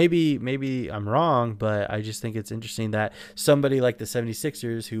 So maybe I'm wrong, but I just think it's interesting that somebody like the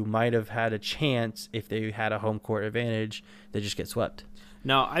 76ers who might have had a chance if they had a home court advantage, they just get swept.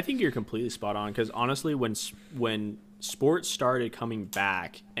 No, I think you're completely spot on because honestly, when sports started coming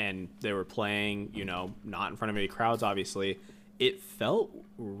back and they were playing, not in front of any crowds, obviously, it felt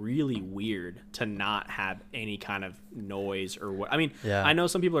really weird to not have any kind of noise or what. I mean, yeah. I know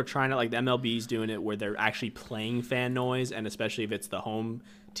some people are trying to, like the MLB's doing it where they're actually playing fan noise, and especially if it's the home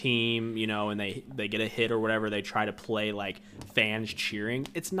team, and they get a hit or whatever, they try to play like fans cheering.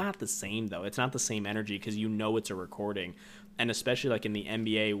 It's not the same though. It's not the same energy because it's a recording, and especially like in the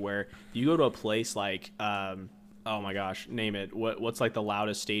NBA where you go to a place like oh my gosh, name it. What's like the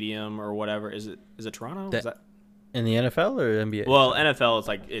loudest stadium or whatever? Is it Toronto? Is that in the NFL or NBA? Well, NFL is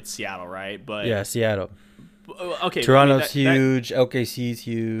like it's Seattle, right? But yeah, Seattle. Okay, Toronto's huge. OKC's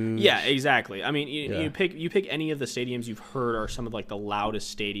huge. Yeah, exactly. I mean, you pick any of the stadiums you've heard are some of like the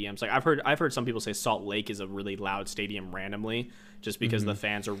loudest stadiums. Like I've heard some people say Salt Lake is a really loud stadium randomly, just because the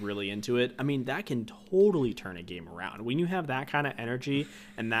fans are really into it. I mean, that can totally turn a game around when you have that kind of energy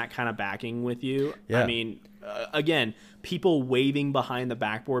and that kind of backing with you. Yeah. I mean, again, people waving behind the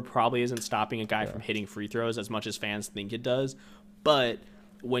backboard probably isn't stopping a guy from hitting free throws as much as fans think it does, but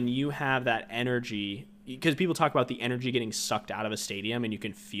when you have that energy, because people talk about the energy getting sucked out of a stadium and you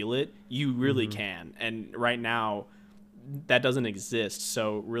can feel it, you really can. And right now that doesn't exist.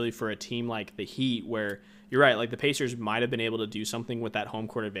 So really for a team like the Heat, where you're right, like the Pacers might have been able to do something with that home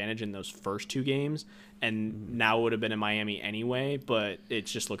court advantage in those first two games, and now it would have been in Miami anyway, but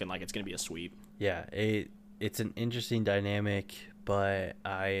it's just looking like it's going to be a sweep. Yeah, it's an interesting dynamic, but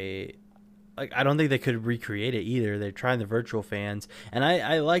I don't think they could recreate it either. They're trying the virtual fans, and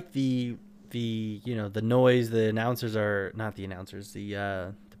I like the the noise. The announcers are not the announcers.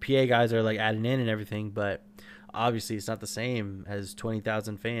 The PA guys are like adding in and everything, but obviously it's not the same as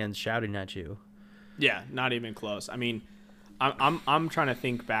 20,000 fans shouting at you. Yeah, not even close. I mean, I'm trying to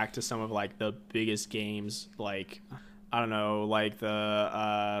think back to some of like the biggest games, like I don't know, like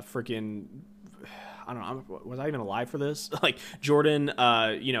the freaking. I don't know. Was I even alive for this? Like Jordan,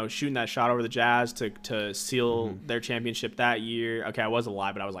 shooting that shot over the Jazz to seal their championship that year. Okay, I was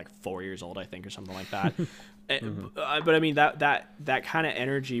alive, but I was like 4 years old, I think, or something like that. But I mean that kind of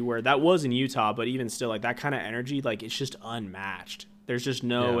energy, where that was in Utah, but even still, like that kind of energy, like it's just unmatched. There's just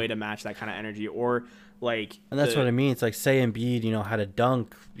no way to match that kind of energy, or like. And that's what I mean. It's like, say Embiid, had a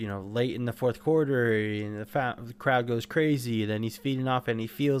dunk, late in the fourth quarter, and the crowd goes crazy. Then he's feeding off, and he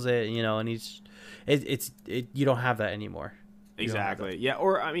feels it, and he's. You don't have that anymore. Exactly. Yeah.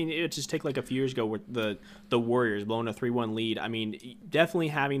 Or I mean, it just take like a few years ago with the Warriors blowing a 3-1 lead. I mean, definitely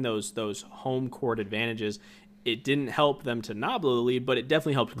having those home court advantages, it didn't help them to not blow the lead, but it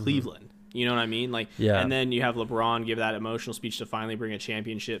definitely helped Cleveland. You know what I mean? Like, and then you have LeBron give that emotional speech to finally bring a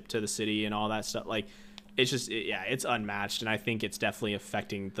championship to the city and all that stuff. Like, it's just, it's unmatched, and I think it's definitely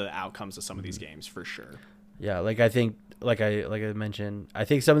affecting the outcomes of some of these games for sure. Yeah, I think, like I mentioned, I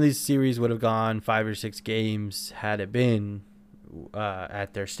think some of these series would have gone 5 or 6 games had it been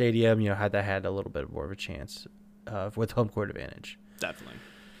at their stadium. Had that had a little bit more of a chance with home court advantage.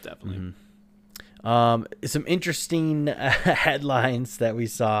 Definitely. Some interesting headlines that we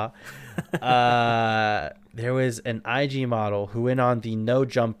saw. There was an IG model who went on the No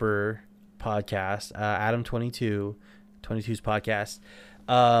Jumper podcast, Adam 22's podcast.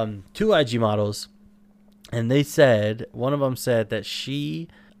 2 IG models. And they said, one of them said that she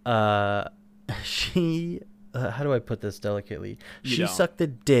how do I put this delicately? She sucked the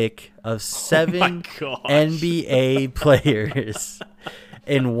dick of 7 NBA players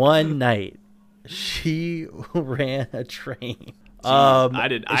in one night. She ran a train.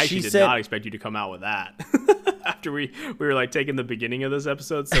 I actually did not expect you to come out with that. After we were like taking the beginning of this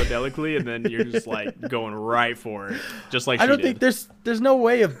episode so delicately, and then you're just like going right for it, just like I don't think there's no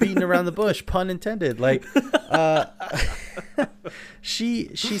way of beating around the bush, pun intended. Like,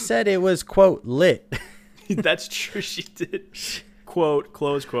 she said it was, quote, lit. That's true. She did. Quote,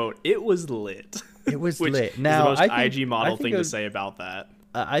 close quote. It was lit. It was Which lit. Is Now, the most IG model thing to say about that.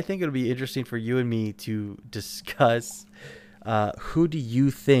 I think it'll be interesting for you and me to discuss who do you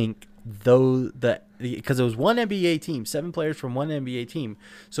think, because it was one NBA team, 7 players from one NBA team.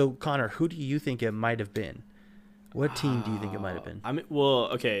 So Connor, who do you think it might have been? What team do you think it might have been? I mean, well,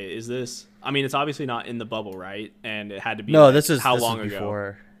 okay, is this? I mean, it's obviously not in the bubble, right? And it had to be. No, like, this is how this long is ago?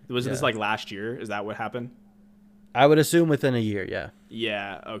 Before, Was this like last year? Is that what happened? I would assume within a year. Yeah.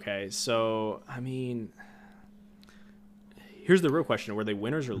 Yeah. Okay. So I mean, here's the real question: were they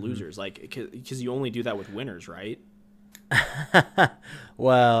winners or losers? Like, because you only do that with winners, right?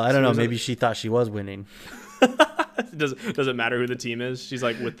 Well, I don't know. Maybe she thought she was winning. Does it matter who the team is? She's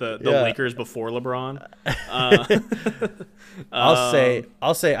like with the Lakers before LeBron.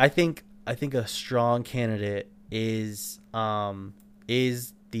 I'll say I think a strong candidate is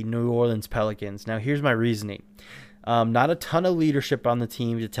the New Orleans Pelicans. Now here's my reasoning. Not a ton of leadership on the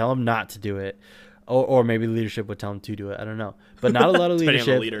team to tell them not to do it. Or maybe leadership would tell them to do it. I don't know. But not a lot of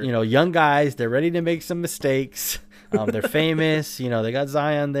leadership. Young guys, they're ready to make some mistakes. They're famous. They got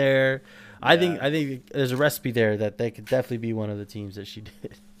Zion there. Yeah. I think there's a recipe there that they could definitely be one of the teams that she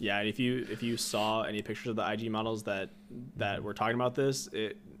did. Yeah, and if you saw any pictures of the IG models that were talking about this,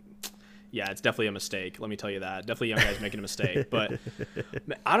 it's definitely a mistake. Let me tell you that. Definitely young guys making a mistake. But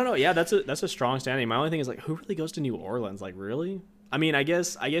I don't know. Yeah, that's a strong standing. My only thing is like, who really goes to New Orleans? Like, really? I mean, I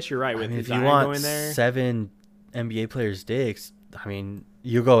guess you're right with if Zion you want going there. 7 NBA players' dicks, I mean,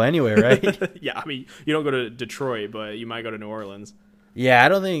 You go anywhere, right? Yeah, I mean, you don't go to Detroit, but you might go to New Orleans. Yeah, I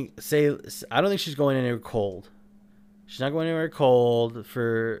don't think she's going anywhere cold. She's not going anywhere cold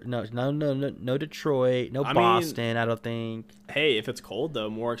for no Detroit, no Boston. I don't think. Hey, if it's cold though,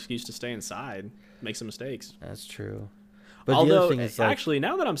 more excuse to stay inside, make some mistakes. That's true. But Although, the other thing is, like, actually,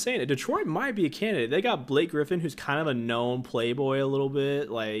 now that I'm saying it, Detroit might be a candidate. They got Blake Griffin, who's kind of a known playboy a little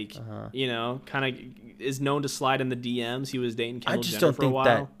bit, like kind of is known to slide in the DMs. He was dating Kendall Jenner for a while. I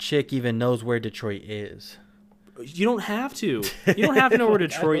just don't think that chick even knows where Detroit is. You don't have to. You don't have to know where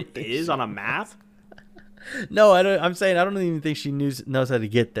Detroit is on a map. No, I don't. I'm saying I don't even think she knows how to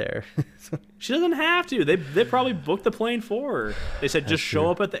get there. She doesn't have to. They probably booked the plane for her. They said just show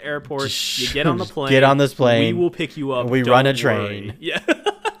up at the airport. You get on the plane. Get on this plane. We will pick you up. We run a train. Worry. Yeah.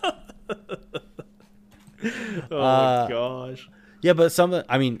 Oh my gosh. Yeah, but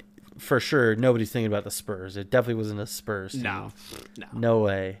for sure, nobody's thinking about the Spurs. It definitely wasn't a Spurs team. No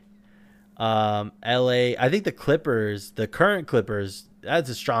way. LA. I think the Clippers, the current Clippers, that's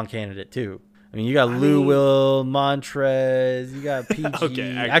a strong candidate too. I mean, you got Lou Will, Montrez, you got PG.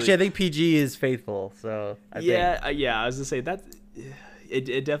 Okay, actually, I think PG is faithful. So I think. I was gonna say that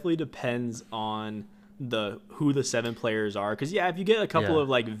it definitely depends on who the 7 players are. Because if you get a couple of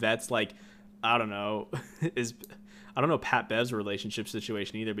like vets, like I don't know Pat Bev's relationship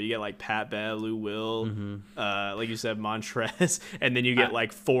situation either, but you get like Pat Bev, Lou Will, like you said, Montrez, and then you get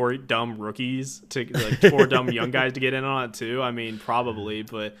like 4 dumb rookies like 4 dumb young guys to get in on it too. I mean, probably,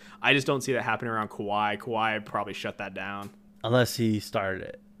 but I just don't see that happening around Kawhi. Kawhi probably shut that down unless he started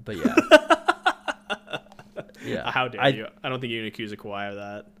it. But yeah, yeah. How dare you? I don't think you can accuse a Kawhi of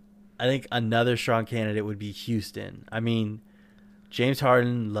that. I think another strong candidate would be Houston. I mean, James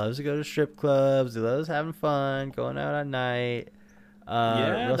Harden loves to go to strip clubs. He loves having fun, going out at night.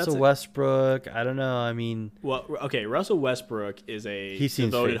 Russell Westbrook, I don't know. I mean, well, okay, Russell Westbrook is a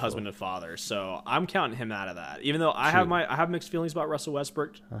devoted husband and father, so I'm counting him out of that. Even though I have mixed feelings about Russell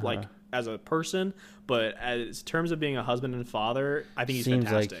Westbrook, like as a person, but as terms of being a husband and father, I think he's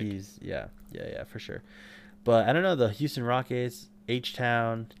fantastic. Seems like he's for sure. But I don't know, the Houston Rockets,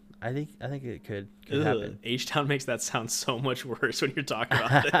 H-Town. I think it could happen. H-Town makes that sound so much worse when you're talking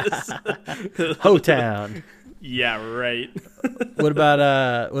about this. Ho-Town. Yeah, right. What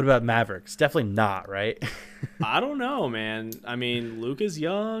about Mavericks? Definitely not, right? I don't know, man. I mean, Luke is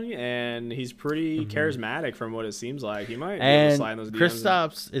young and he's pretty charismatic from what it seems like. He might be able to slide in those DMs.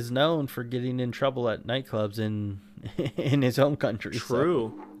 Kristaps is known for getting in trouble at nightclubs in his home country.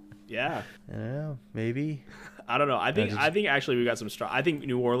 True. So. Yeah. Yeah, maybe. I don't know. I think actually we got some strong. I think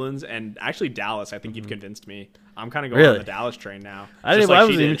New Orleans and actually Dallas. I think you've convinced me. I'm kind of going on the Dallas train now. I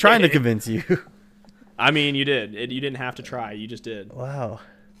wasn't even trying to convince you. I mean, you did. You didn't have to try. You just did. Wow.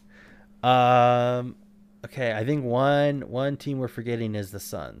 Okay. I think one team we're forgetting is the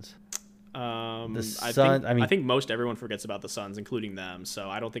Suns. The Suns. I think most everyone forgets about the Suns, including them. So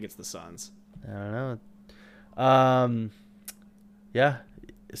I don't think it's the Suns. I don't know. Yeah.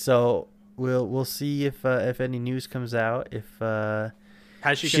 So. We'll see if any news comes out. If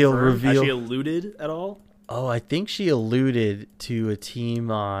has she alluded at all? Oh, I think she alluded to a team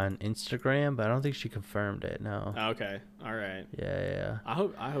on Instagram, but I don't think she confirmed it. No. Okay. All right. Yeah. I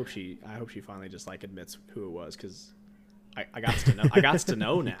hope she finally just like admits who it was, because I got to know. I got to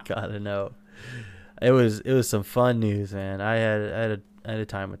know now. Gotta know. It was some fun news, man. I had a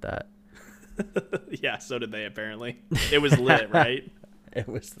time with that. Yeah. So did they. Apparently, it was lit, right? It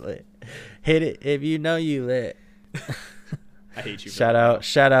was lit. Hit it if you know you lit. I hate you. Shout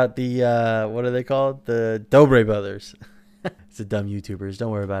out the what are they called? The Dobre brothers. It's the dumb YouTubers. Don't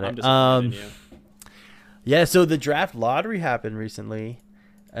worry about it. Yeah. So the draft lottery happened recently,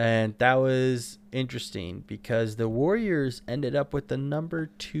 and that was interesting because the Warriors ended up with the number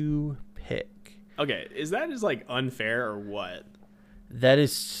 2 pick. Okay, is that just like unfair or what? That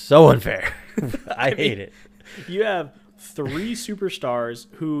is so unfair. I hate it. You have 3 superstars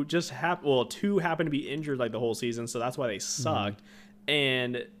who just 2 happen to be injured like the whole season, so that's why they sucked.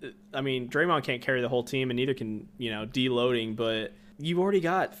 And I mean, Draymond can't carry the whole team, and neither can deloading. But you've already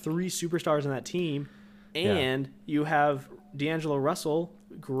got 3 superstars on that team, and you have D'Angelo Russell,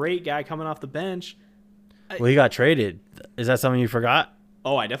 great guy coming off the bench. Well, he got traded. Is that something you forgot?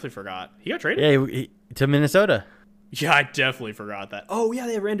 Oh, I definitely forgot. He got traded. Yeah, to Minnesota. Yeah, I definitely forgot that. Oh yeah,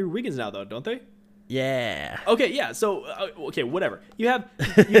 they have Andrew Wiggins now, though, don't they? Yeah. Okay, yeah. So, okay, whatever. You have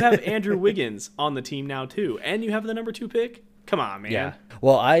Andrew Wiggins on the team now too, and you have the number 2 pick. Come on, man. Yeah.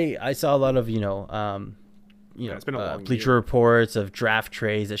 Well, I saw a lot of it's been a long Bleacher Reports of draft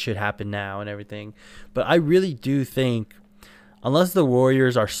trades that should happen now and everything, but I really do think, unless the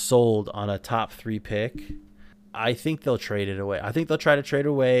Warriors are sold on a top 3 pick, I think they'll trade it away. I think they'll try to trade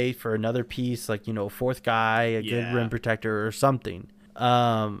away for another piece, like, you know, fourth guy, a good rim protector or something.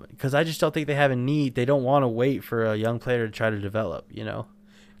 Because I just don't think they have a need. They don't want to wait for a young player to try to develop, you know.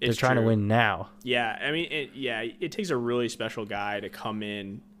 They're trying to win now. Yeah, I mean, it takes a really special guy to come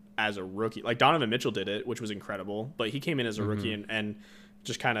in as a rookie. Like Donovan Mitchell did it, which was incredible. But he came in as a rookie and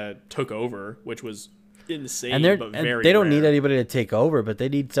just kind of took over, which was insane. And they don't need anybody to take over, but they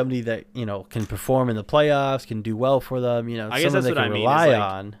need somebody that, you know, can perform in the playoffs, can do well for them. You know, I guess that's they what can I mean. rely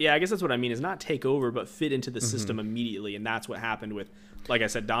on. Yeah, I guess that's what I mean. Is not take over, but fit into the system immediately, and that's what happened with. Like I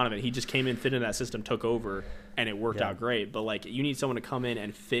said, Donovan, he just came in, fit in that system, took over, and it worked out great. But, like, you need someone to come in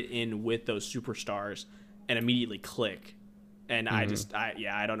and fit in with those superstars and immediately click. And I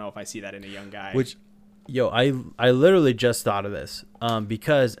don't know if I see that in a young guy. Which, I literally just thought of this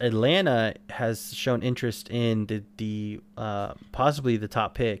because Atlanta has shown interest in the possibly the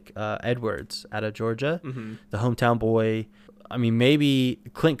top pick, Edwards out of Georgia, the hometown boy. I mean, maybe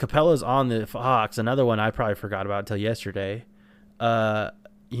Clint Capella's on the Hawks, another one I probably forgot about until yesterday.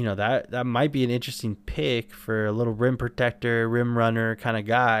 You know, that might be an interesting pick for a little rim protector, rim runner kind of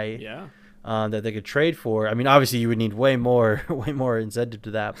guy. Yeah. That they could trade for. I mean, obviously you would need way more incentive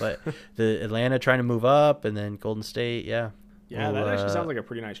to that, but the Atlanta trying to move up and then Golden State, that actually sounds like a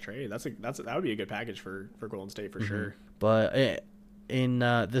pretty nice trade. That would be a good package for Golden State for sure. But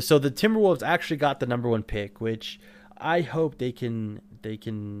so the Timberwolves actually got the number 1 pick, which I hope they can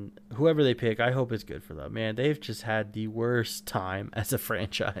whoever they pick, I hope it's good for them. Man, they've just had the worst time as a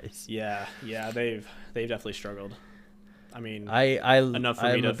franchise. Yeah, they've definitely struggled. I mean, enough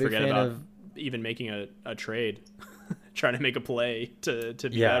for me to forget about even making a trade, trying to make a play to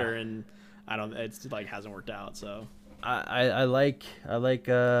be better, and it's like hasn't worked out. So I like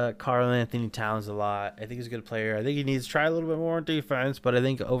Karl Anthony Towns a lot. I think he's a good player. I think he needs to try a little bit more on defense, but I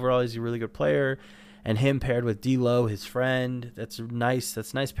think overall he's a really good player. And him paired with D'Lo, his friend, that's nice.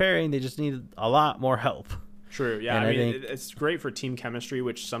 That's a nice pairing. They just need a lot more help. True. Yeah, I mean, it's great for team chemistry,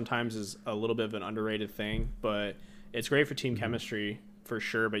 which sometimes is a little bit of an underrated thing, but it's great for team chemistry for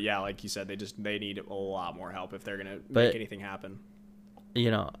sure. But yeah, like you said, they need a lot more help if they're gonna make anything happen. You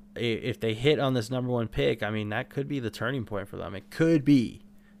know, if they hit on this number 1 pick, I mean, that could be the turning point for them. It could be.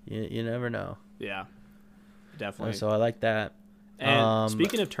 You never know. Yeah, definitely. So I like that. And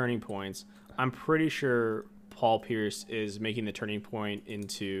speaking of turning points, I'm pretty sure Paul Pierce is making the turning point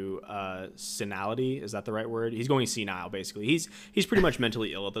into senility. Is that the right word? He's going senile, basically. He's pretty much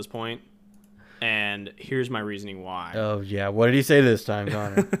mentally ill at this point. And here's my reasoning why. Oh, yeah. What did he say this time,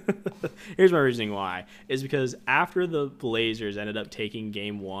 Connor? Here's my reasoning why. Is because after the Blazers ended up taking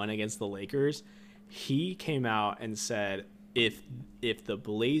Game 1 against the Lakers, he came out and said if the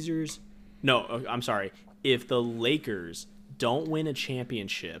Lakers don't win a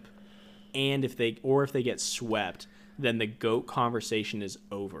championship, and if they get swept, then the GOAT conversation is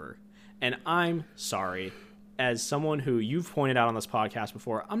over. And I'm sorry, as someone who you've pointed out on this podcast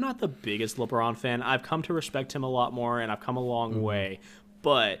before, I'm not the biggest LeBron fan. I've come to respect him a lot more, and I've come a long way.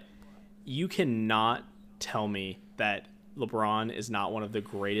 But you cannot tell me that LeBron is not one of the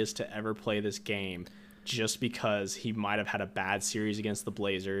greatest to ever play this game just because he might have had a bad series against the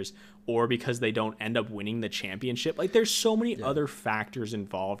Blazers or because they don't end up winning the championship. Like, there's so many other factors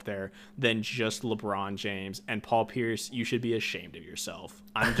involved there than just LeBron James. And Paul Pierce, you should be ashamed of yourself.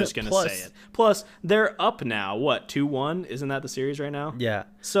 I'm just going to say it. Plus, they're up now. What, 2-1? Isn't that the series right now? Yeah.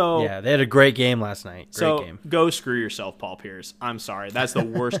 So yeah, they had a great game last night. Great game. Go screw yourself, Paul Pierce. I'm sorry. That's the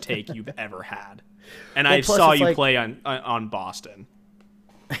worst take you've ever had. And I saw you play on Boston.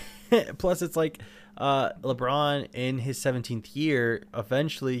 Plus, it's like LeBron in his 17th year.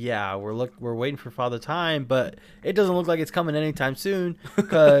 Eventually, we're waiting for Father Time, but it doesn't look like it's coming anytime soon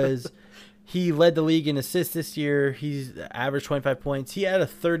because he led the league in assists this year. He's averaged 25 points. He had a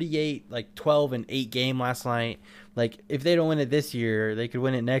 38, 12 and 8 game last night. Like, if they don't win it this year, they could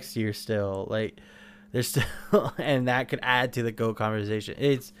win it next year still. Like, there's still, and that could add to the GOAT conversation.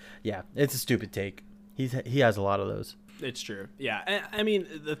 It's a stupid take. He has a lot of those. It's true. Yeah. I mean,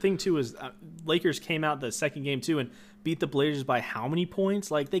 the thing, too, is Lakers came out the second game, too, and beat the Blazers by how many points?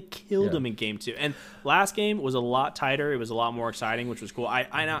 Like, they killed them in game 2. And last game was a lot tighter. It was a lot more exciting, which was cool.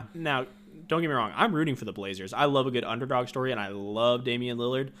 Now, don't get me wrong. I'm rooting for the Blazers. I love a good underdog story, and I love Damian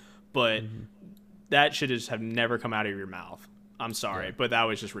Lillard. But that should just have never come out of your mouth. I'm sorry, but that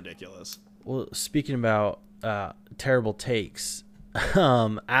was just ridiculous. Well, speaking about terrible takes,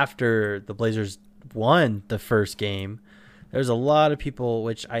 after the Blazers won the first game, there's a lot of people,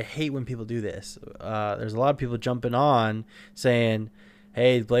 which I hate when people do this. There's a lot of people jumping on saying,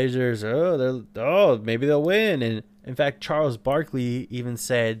 hey, the Blazers, maybe they'll win. And in fact, Charles Barkley even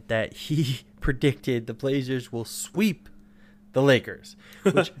said that he predicted the Blazers will sweep the Lakers.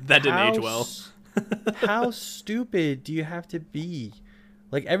 Which, that didn't age well. How stupid do you have to be?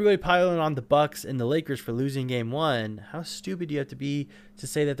 Like, everybody piling on the Bucks and the Lakers for losing game 1. How stupid do you have to be to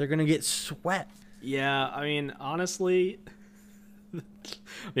say that they're going to get swept? Yeah, I mean, honestly,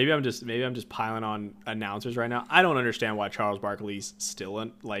 maybe I'm just piling on announcers right now. I don't understand why Charles Barkley's still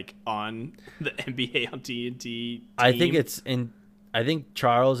on the NBA on TNT team. I think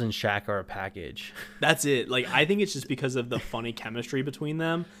Charles and Shaq are a package. That's it. Like, I think it's just because of the funny chemistry between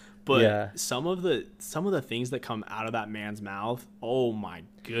them. But Yeah. some of the things that come out of that man's mouth, oh my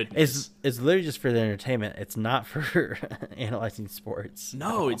goodness. It's literally just for the entertainment. It's not for analyzing sports.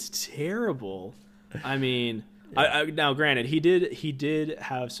 No, it's terrible. I mean, now granted, he did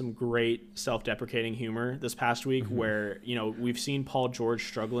have some great self-deprecating humor this past week, where, you know, we've seen Paul George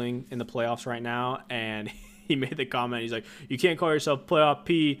struggling in the playoffs right now, and he made the comment. He's like, "You can't call yourself playoff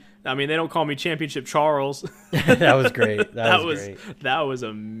P. I mean, they don't call me Championship Charles." That was great. That was great. That was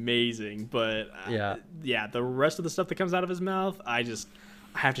amazing. But yeah, the rest of the stuff that comes out of his mouth, I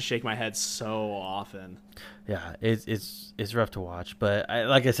have to shake my head so often. Yeah, it's rough to watch. But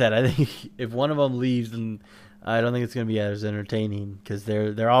like I said, I think if one of them leaves, then I don't think it's going to be as entertaining, because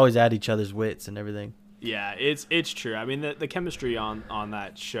they're always at each other's wits and everything. Yeah, it's true. I mean, the chemistry on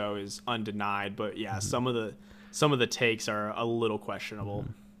that show is undenied, but yeah, some of the takes are a little questionable.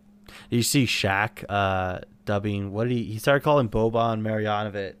 Did you see Shaq dubbing? What did he started calling Boban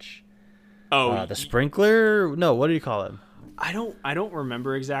Marjanovic? Oh, the sprinkler? No, what did he call him? I don't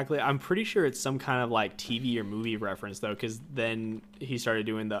remember exactly. I'm pretty sure it's some kind of like TV or movie reference though, because then he started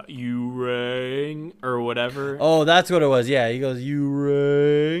doing the "you rang" or whatever. Oh, that's what it was. Yeah, he goes "you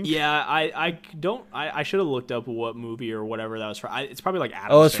rang." Yeah, I should have looked up what movie or whatever that was from. It's probably like Addams.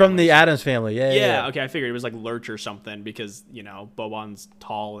 Oh, it's from Family. the Addams Family. Yeah. Okay, I figured it was like Lurch or something, because, you know, Boban's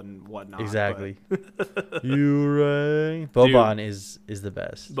tall and whatnot. Exactly. You rang. Boban is the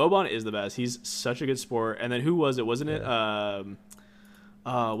best. Boban is the best. He's such a good sport. And then who was it? Wasn't it?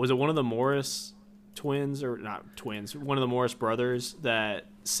 Was it one of the Morris twins, or not twins? One of the Morris brothers that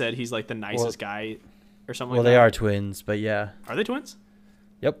said he's like the nicest guy, or something. Well, like that? they are twins, but yeah. Are they twins?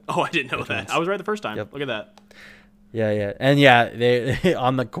 Yep. Oh, I didn't know that. Twins. I was right the first time. Yep. Look at that. Yeah, and yeah, they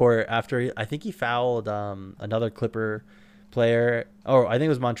on the court after I think he fouled another Clipper player, or I think it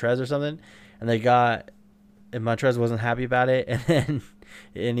was Montrez or something, and Montrez wasn't happy about it, and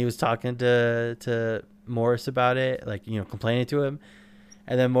he was talking to Morris about it, like, you know, complaining to him,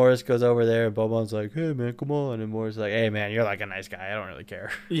 and then Morris goes over there and Boban's like, "Hey man, come on," and Morris is like, "Hey man, you're like a nice guy. I don't really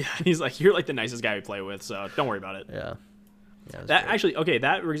care." Yeah, he's like, "You're like the nicest guy we play with, so don't worry about it." Yeah. That actually, okay,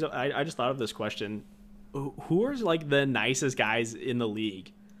 that brings up, I just thought of this question. Who are like the nicest guys in the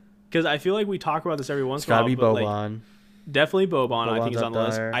league? Because I feel like we talk about this every once in a while. It's gotta be Boban. Like, definitely Boban. I think Boban's he's on the up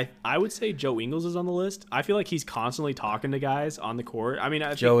list. there. I would say Joe Ingles is on the list. I feel like he's constantly talking to guys on the court. I mean,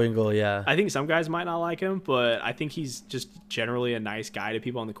 Joe Ingles, yeah. I think some guys might not like him, but I think he's just generally a nice guy to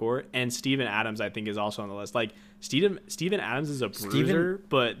people on the court. And Steven Adams, I think, is also on the list. Like, Steven Adams is a bruiser,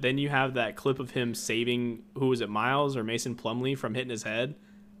 but then you have that clip of him saving, who was it, Miles or Mason Plumlee from hitting his head.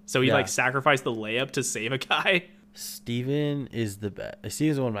 So he like sacrificed the layup to save a guy. Steven is the best.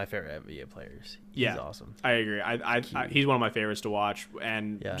 Steven's one of my favorite NBA players. He's awesome. I agree. I he's one of my favorites to watch,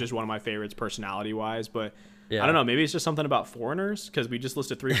 and just one of my favorites personality wise. But I don't know. Maybe it's just something about foreigners, because we just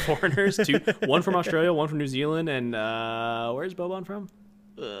listed 3 foreigners, one from Australia, one from New Zealand, and where's Boban from?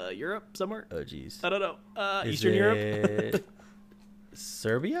 Europe somewhere. Oh jeez. I don't know. Eastern Europe.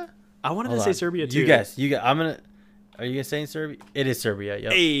 Serbia? I wanted to say Serbia too. You guess. Are you guys saying Serbia? It is Serbia.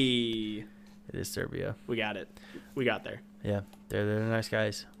 Yep. Hey. It is Serbia. We got it. We got there. Yeah, they're nice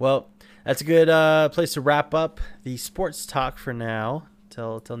guys. Well, that's a good place to wrap up the sports talk for now.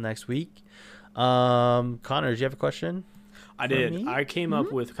 Till next week. Connor, did you have a question? I did. Me? I came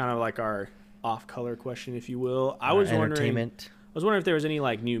up with kind of like our off-color question, if you will. I was wondering if there was any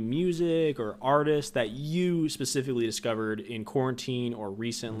like new music or artists that you specifically discovered in quarantine or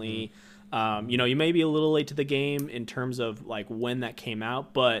recently. You know, you may be a little late to the game in terms of like when that came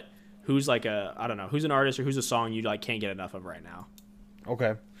out, but who's like who's an artist or who's a song you like can't get enough of right now?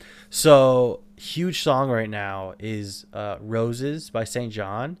 Okay. So, huge song right now is Roses by St.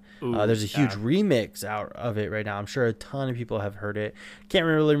 John. There's a huge remix out of it right now. I'm sure a ton of people have heard it. Can't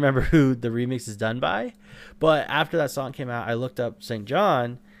really remember who the remix is done by. But after that song came out, I looked up St.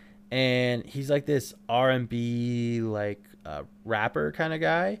 John, and he's like this R&B like rapper kind of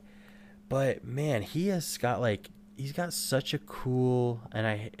guy. But man, he's got such a cool,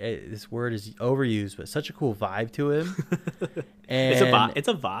 and this word is overused, but such a cool vibe to him. And it's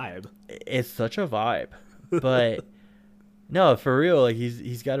a vibe. It's such a vibe. But No, for real. Like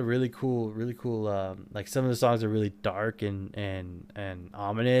he's got a really cool. Like some of the songs are really dark and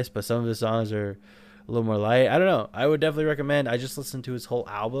ominous, but some of the songs are a little more light. I don't know. I would definitely recommend. I just listened to his whole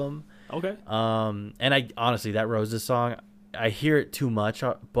album. Okay. And I honestly, that Roses song, I hear it too much,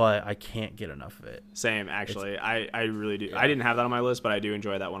 but I can't get enough of it. Same, actually. I really do. Yeah. I didn't have that on my list, but I do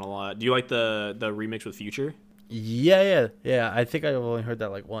enjoy that one a lot. Do you like the remix with Future? Yeah. I think I've only heard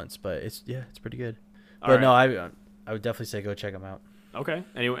that like once, but it's pretty good. But no, I would definitely say go check them out. Okay.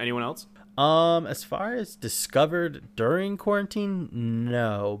 Anyone else? As far as discovered during quarantine,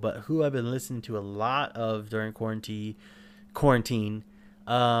 no. But who I've been listening to a lot of during quarantine,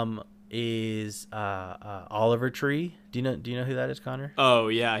 is Oliver Tree. Do you know who that is, Connor? Oh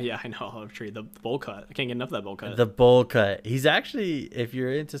yeah, I know Oliver Tree. The bowl cut. I can't get enough of that bowl cut. The bowl cut. He's actually, if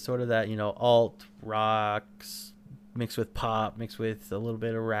you're into sort of that, alt rocks mixed with pop, mixed with a little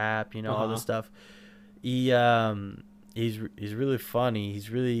bit of rap, all this stuff. He's really funny. He's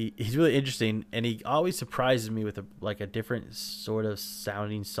really interesting, and he always surprises me with a different sort of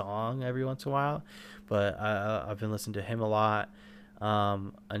sounding song every once in a while. But I've been listening to him a lot.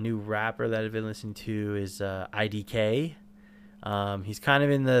 A new rapper that I've been listening to is IDK. He's kind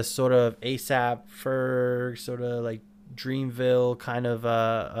of in the sort of ASAP Ferg, sort of like Dreamville kind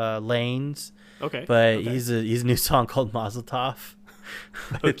of lanes. Okay. But he's a new song called Mazel Tov.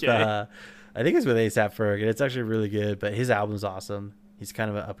 Okay. I think it's with ASAP Ferg, and it's actually really good. But his album's awesome. He's kind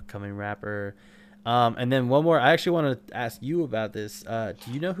of an up-and-coming rapper. And then one more. I actually want to ask you about this. Do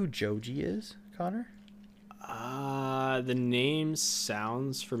you know who Joji is, Connor? The name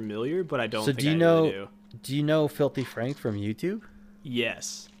sounds familiar, but I don't think I really do. Do you know Filthy Frank from YouTube?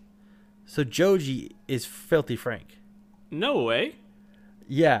 Yes. So Joji is Filthy Frank. No way.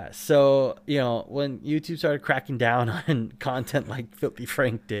 Yeah, so when YouTube started cracking down on content like Filthy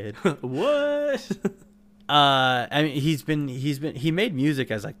Frank did. What? I mean, he made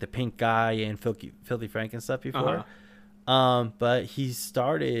music as like the Pink Guy and Filthy Frank and stuff before. But he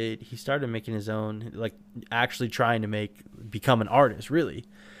started making his own, like actually trying to become an artist, really.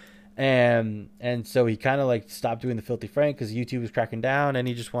 And so he kind of like stopped doing the Filthy Frank because YouTube was cracking down, and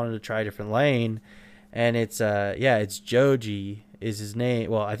he just wanted to try a different lane. And it's Joji is his name.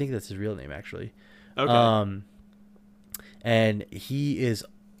 Well, I think that's his real name actually. Okay. And he's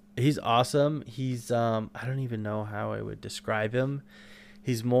awesome. He's I don't even know how I would describe him.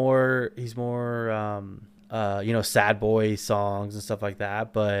 He's more sad boy songs and stuff like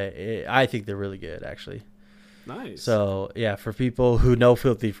that, but I think they're really good actually. Nice. So yeah, for people who know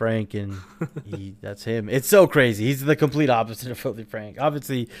Filthy Frank, and that's him. It's so crazy. He's the complete opposite of Filthy Frank.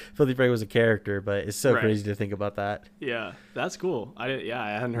 Obviously, Filthy Frank was a character, but it's so crazy to think about that. Yeah, that's cool. I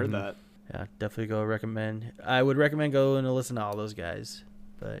hadn't heard that. Yeah, definitely I would recommend going and listen to all those guys.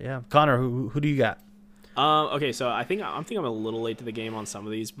 But yeah, Connor, who do you got? Okay, so I'm a little late to the game on some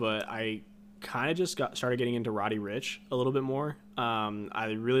of these, but I kind of just started getting into Roddy Ricch a little bit more.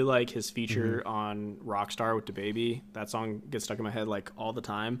 I really like his feature on Rockstar with DaBaby. That song gets stuck in my head like all the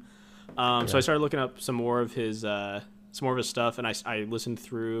time. So I started looking up some more of his stuff, and I listened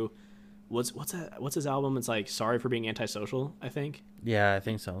through what's his album? It's like Sorry for Being Antisocial, I think. Yeah, I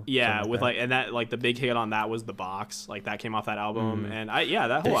think so. Yeah, with and that like the big hit on that was The Box. Like that came off that album, and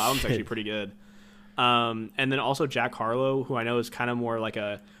that whole album's actually pretty good. And then also Jack Harlow, who I know is kind of more like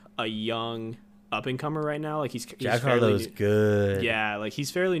a young up and comer right now. Like he's Jack Harlow's good. Yeah, like he's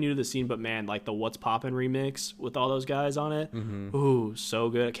fairly new to the scene, but man, like the What's Poppin' remix with all those guys on it. Ooh, so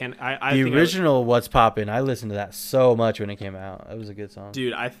good. The original What's Poppin', I listened to that so much when it came out. It was a good song.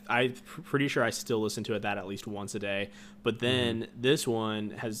 Dude, I'm pretty sure I still listen to that at least once a day. But then this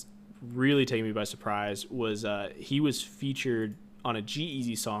one has really taken me by surprise. He was featured on a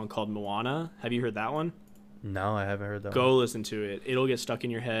G-Eazy song called Moana. Have you heard that one? No, I haven't heard that. Go listen to it. It'll get stuck in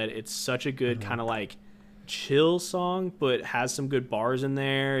your head. It's such a good kind of like chill song, but has some good bars in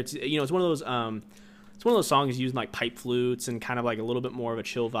there. It's it's one of those songs using like pipe flutes and kind of like a little bit more of a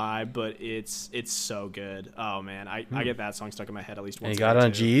chill vibe, but it's so good. Oh man, I get that song stuck in my head at least once. And he got on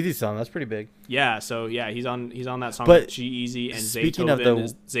a G-Eazy song. That's pretty big. Yeah, so yeah, he's on that song with G-Eazy, and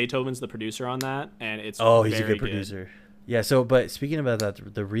Zaytoven's the producer on that, and it's he's a good producer. Yeah, but speaking about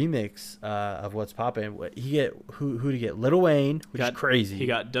that, the remix of What's Poppin', who to get? Lil Wayne, which is crazy. He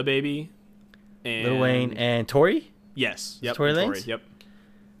got DaBaby, and Lil Wayne and Tory. Yes, yep, Tory Lanez. Yep,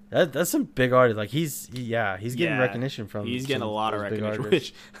 that's some big artist. Like he's getting recognition from. He's getting a lot of recognition.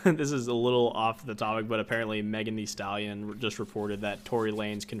 Which this is a little off the topic, but apparently Megan Thee Stallion just reported that Tory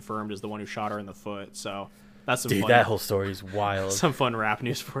Lanez confirmed is the one who shot her in the foot. So. That's some fun. That whole story is wild. Some fun rap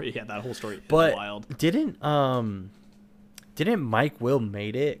news for you. Yeah, that whole story is wild. Didn't Mike Will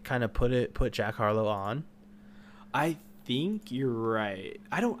Made It kind of put Jack Harlow on? I think you're right.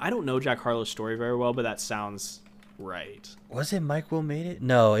 I don't know Jack Harlow's story very well, but that sounds right. Was it Mike Will Made It?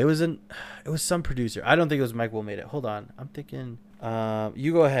 No, it was some producer. I don't think it was Mike Will Made It. Hold on, I'm thinking.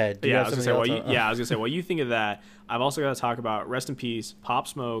 You go ahead. I was gonna say. While you think of that, I've also got to talk about rest in peace, Pop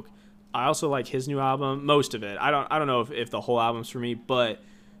Smoke. I also like his new album, most of it. I don't know if the whole album's for me, but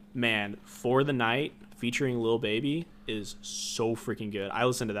man, For the Night featuring Lil Baby is so freaking good. I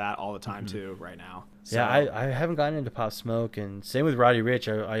listen to that all the time too right now. So, yeah, I haven't gotten into Pop Smoke, and same with Roddy Ricch.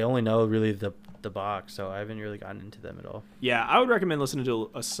 I only know really the box, so I haven't really gotten into them at all. Yeah, I would recommend listening to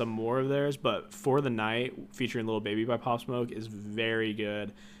some more of theirs, but For the Night featuring Lil Baby by Pop Smoke is very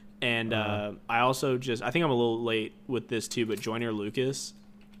good. And I also I think I'm a little late with this too, but Joyner Lucas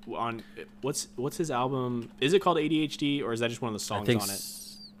on what's his album? Is it called ADHD, or is that just one of the songs on it?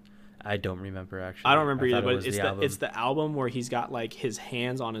 I don't remember actually. I don't remember either, but it's the album where he's got like his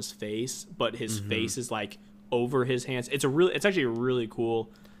hands on his face, but his face is like over his hands. It's actually a really cool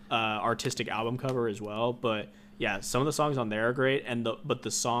artistic album cover as well. But yeah, some of the songs on there are great, but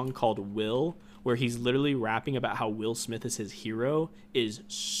the song called Will, where he's literally rapping about how Will Smith is his hero, is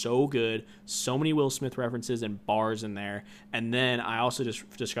so good. So many Will Smith references and bars in there. And then I also just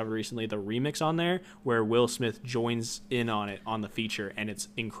discovered recently the remix on there where Will Smith joins in on it on the feature, and it's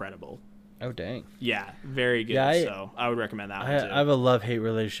incredible. Oh, dang. Yeah, very good. Yeah, so I would recommend that one too. I have a love-hate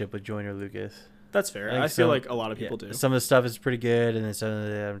relationship with Joyner Lucas. That's fair. I feel like a lot of people do. Some of the stuff is pretty good, and then some of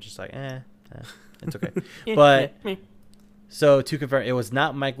it I'm just like, it's okay. But... So to confirm, it was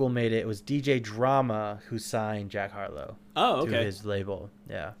not Mike Will Made It. It was DJ Drama who signed Jack Harlow. Oh, okay. To his label.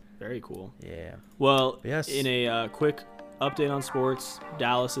 Yeah. Very cool. Yeah. Well, yes. In a quick update on sports,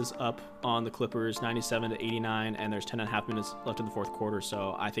 Dallas is up on the Clippers 97-89, and there's 10.5 minutes left in the fourth quarter.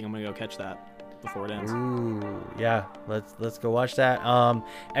 So I think I'm gonna go catch that before it ends. Ooh, yeah. Let's go watch that.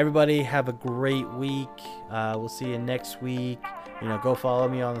 Everybody have a great week. We'll see you next week. Go follow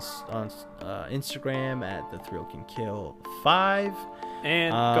me on Instagram at The Thrill Can Kill 5.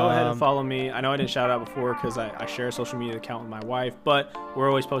 And go ahead and follow me. I know I didn't shout out before because I share a social media account with my wife, but we're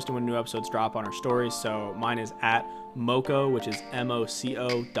always posting when new episodes drop on our stories. So mine is at Moco, which is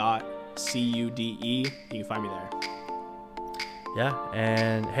MOCO.CUDE. You can find me there. Yeah,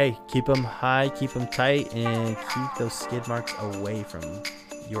 and hey, keep them high, keep them tight, and keep those skid marks away from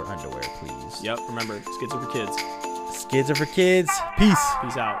your underwear, please. Yep, remember, skids are for kids. Skids are for kids. Peace.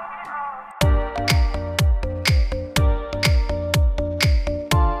 Peace out.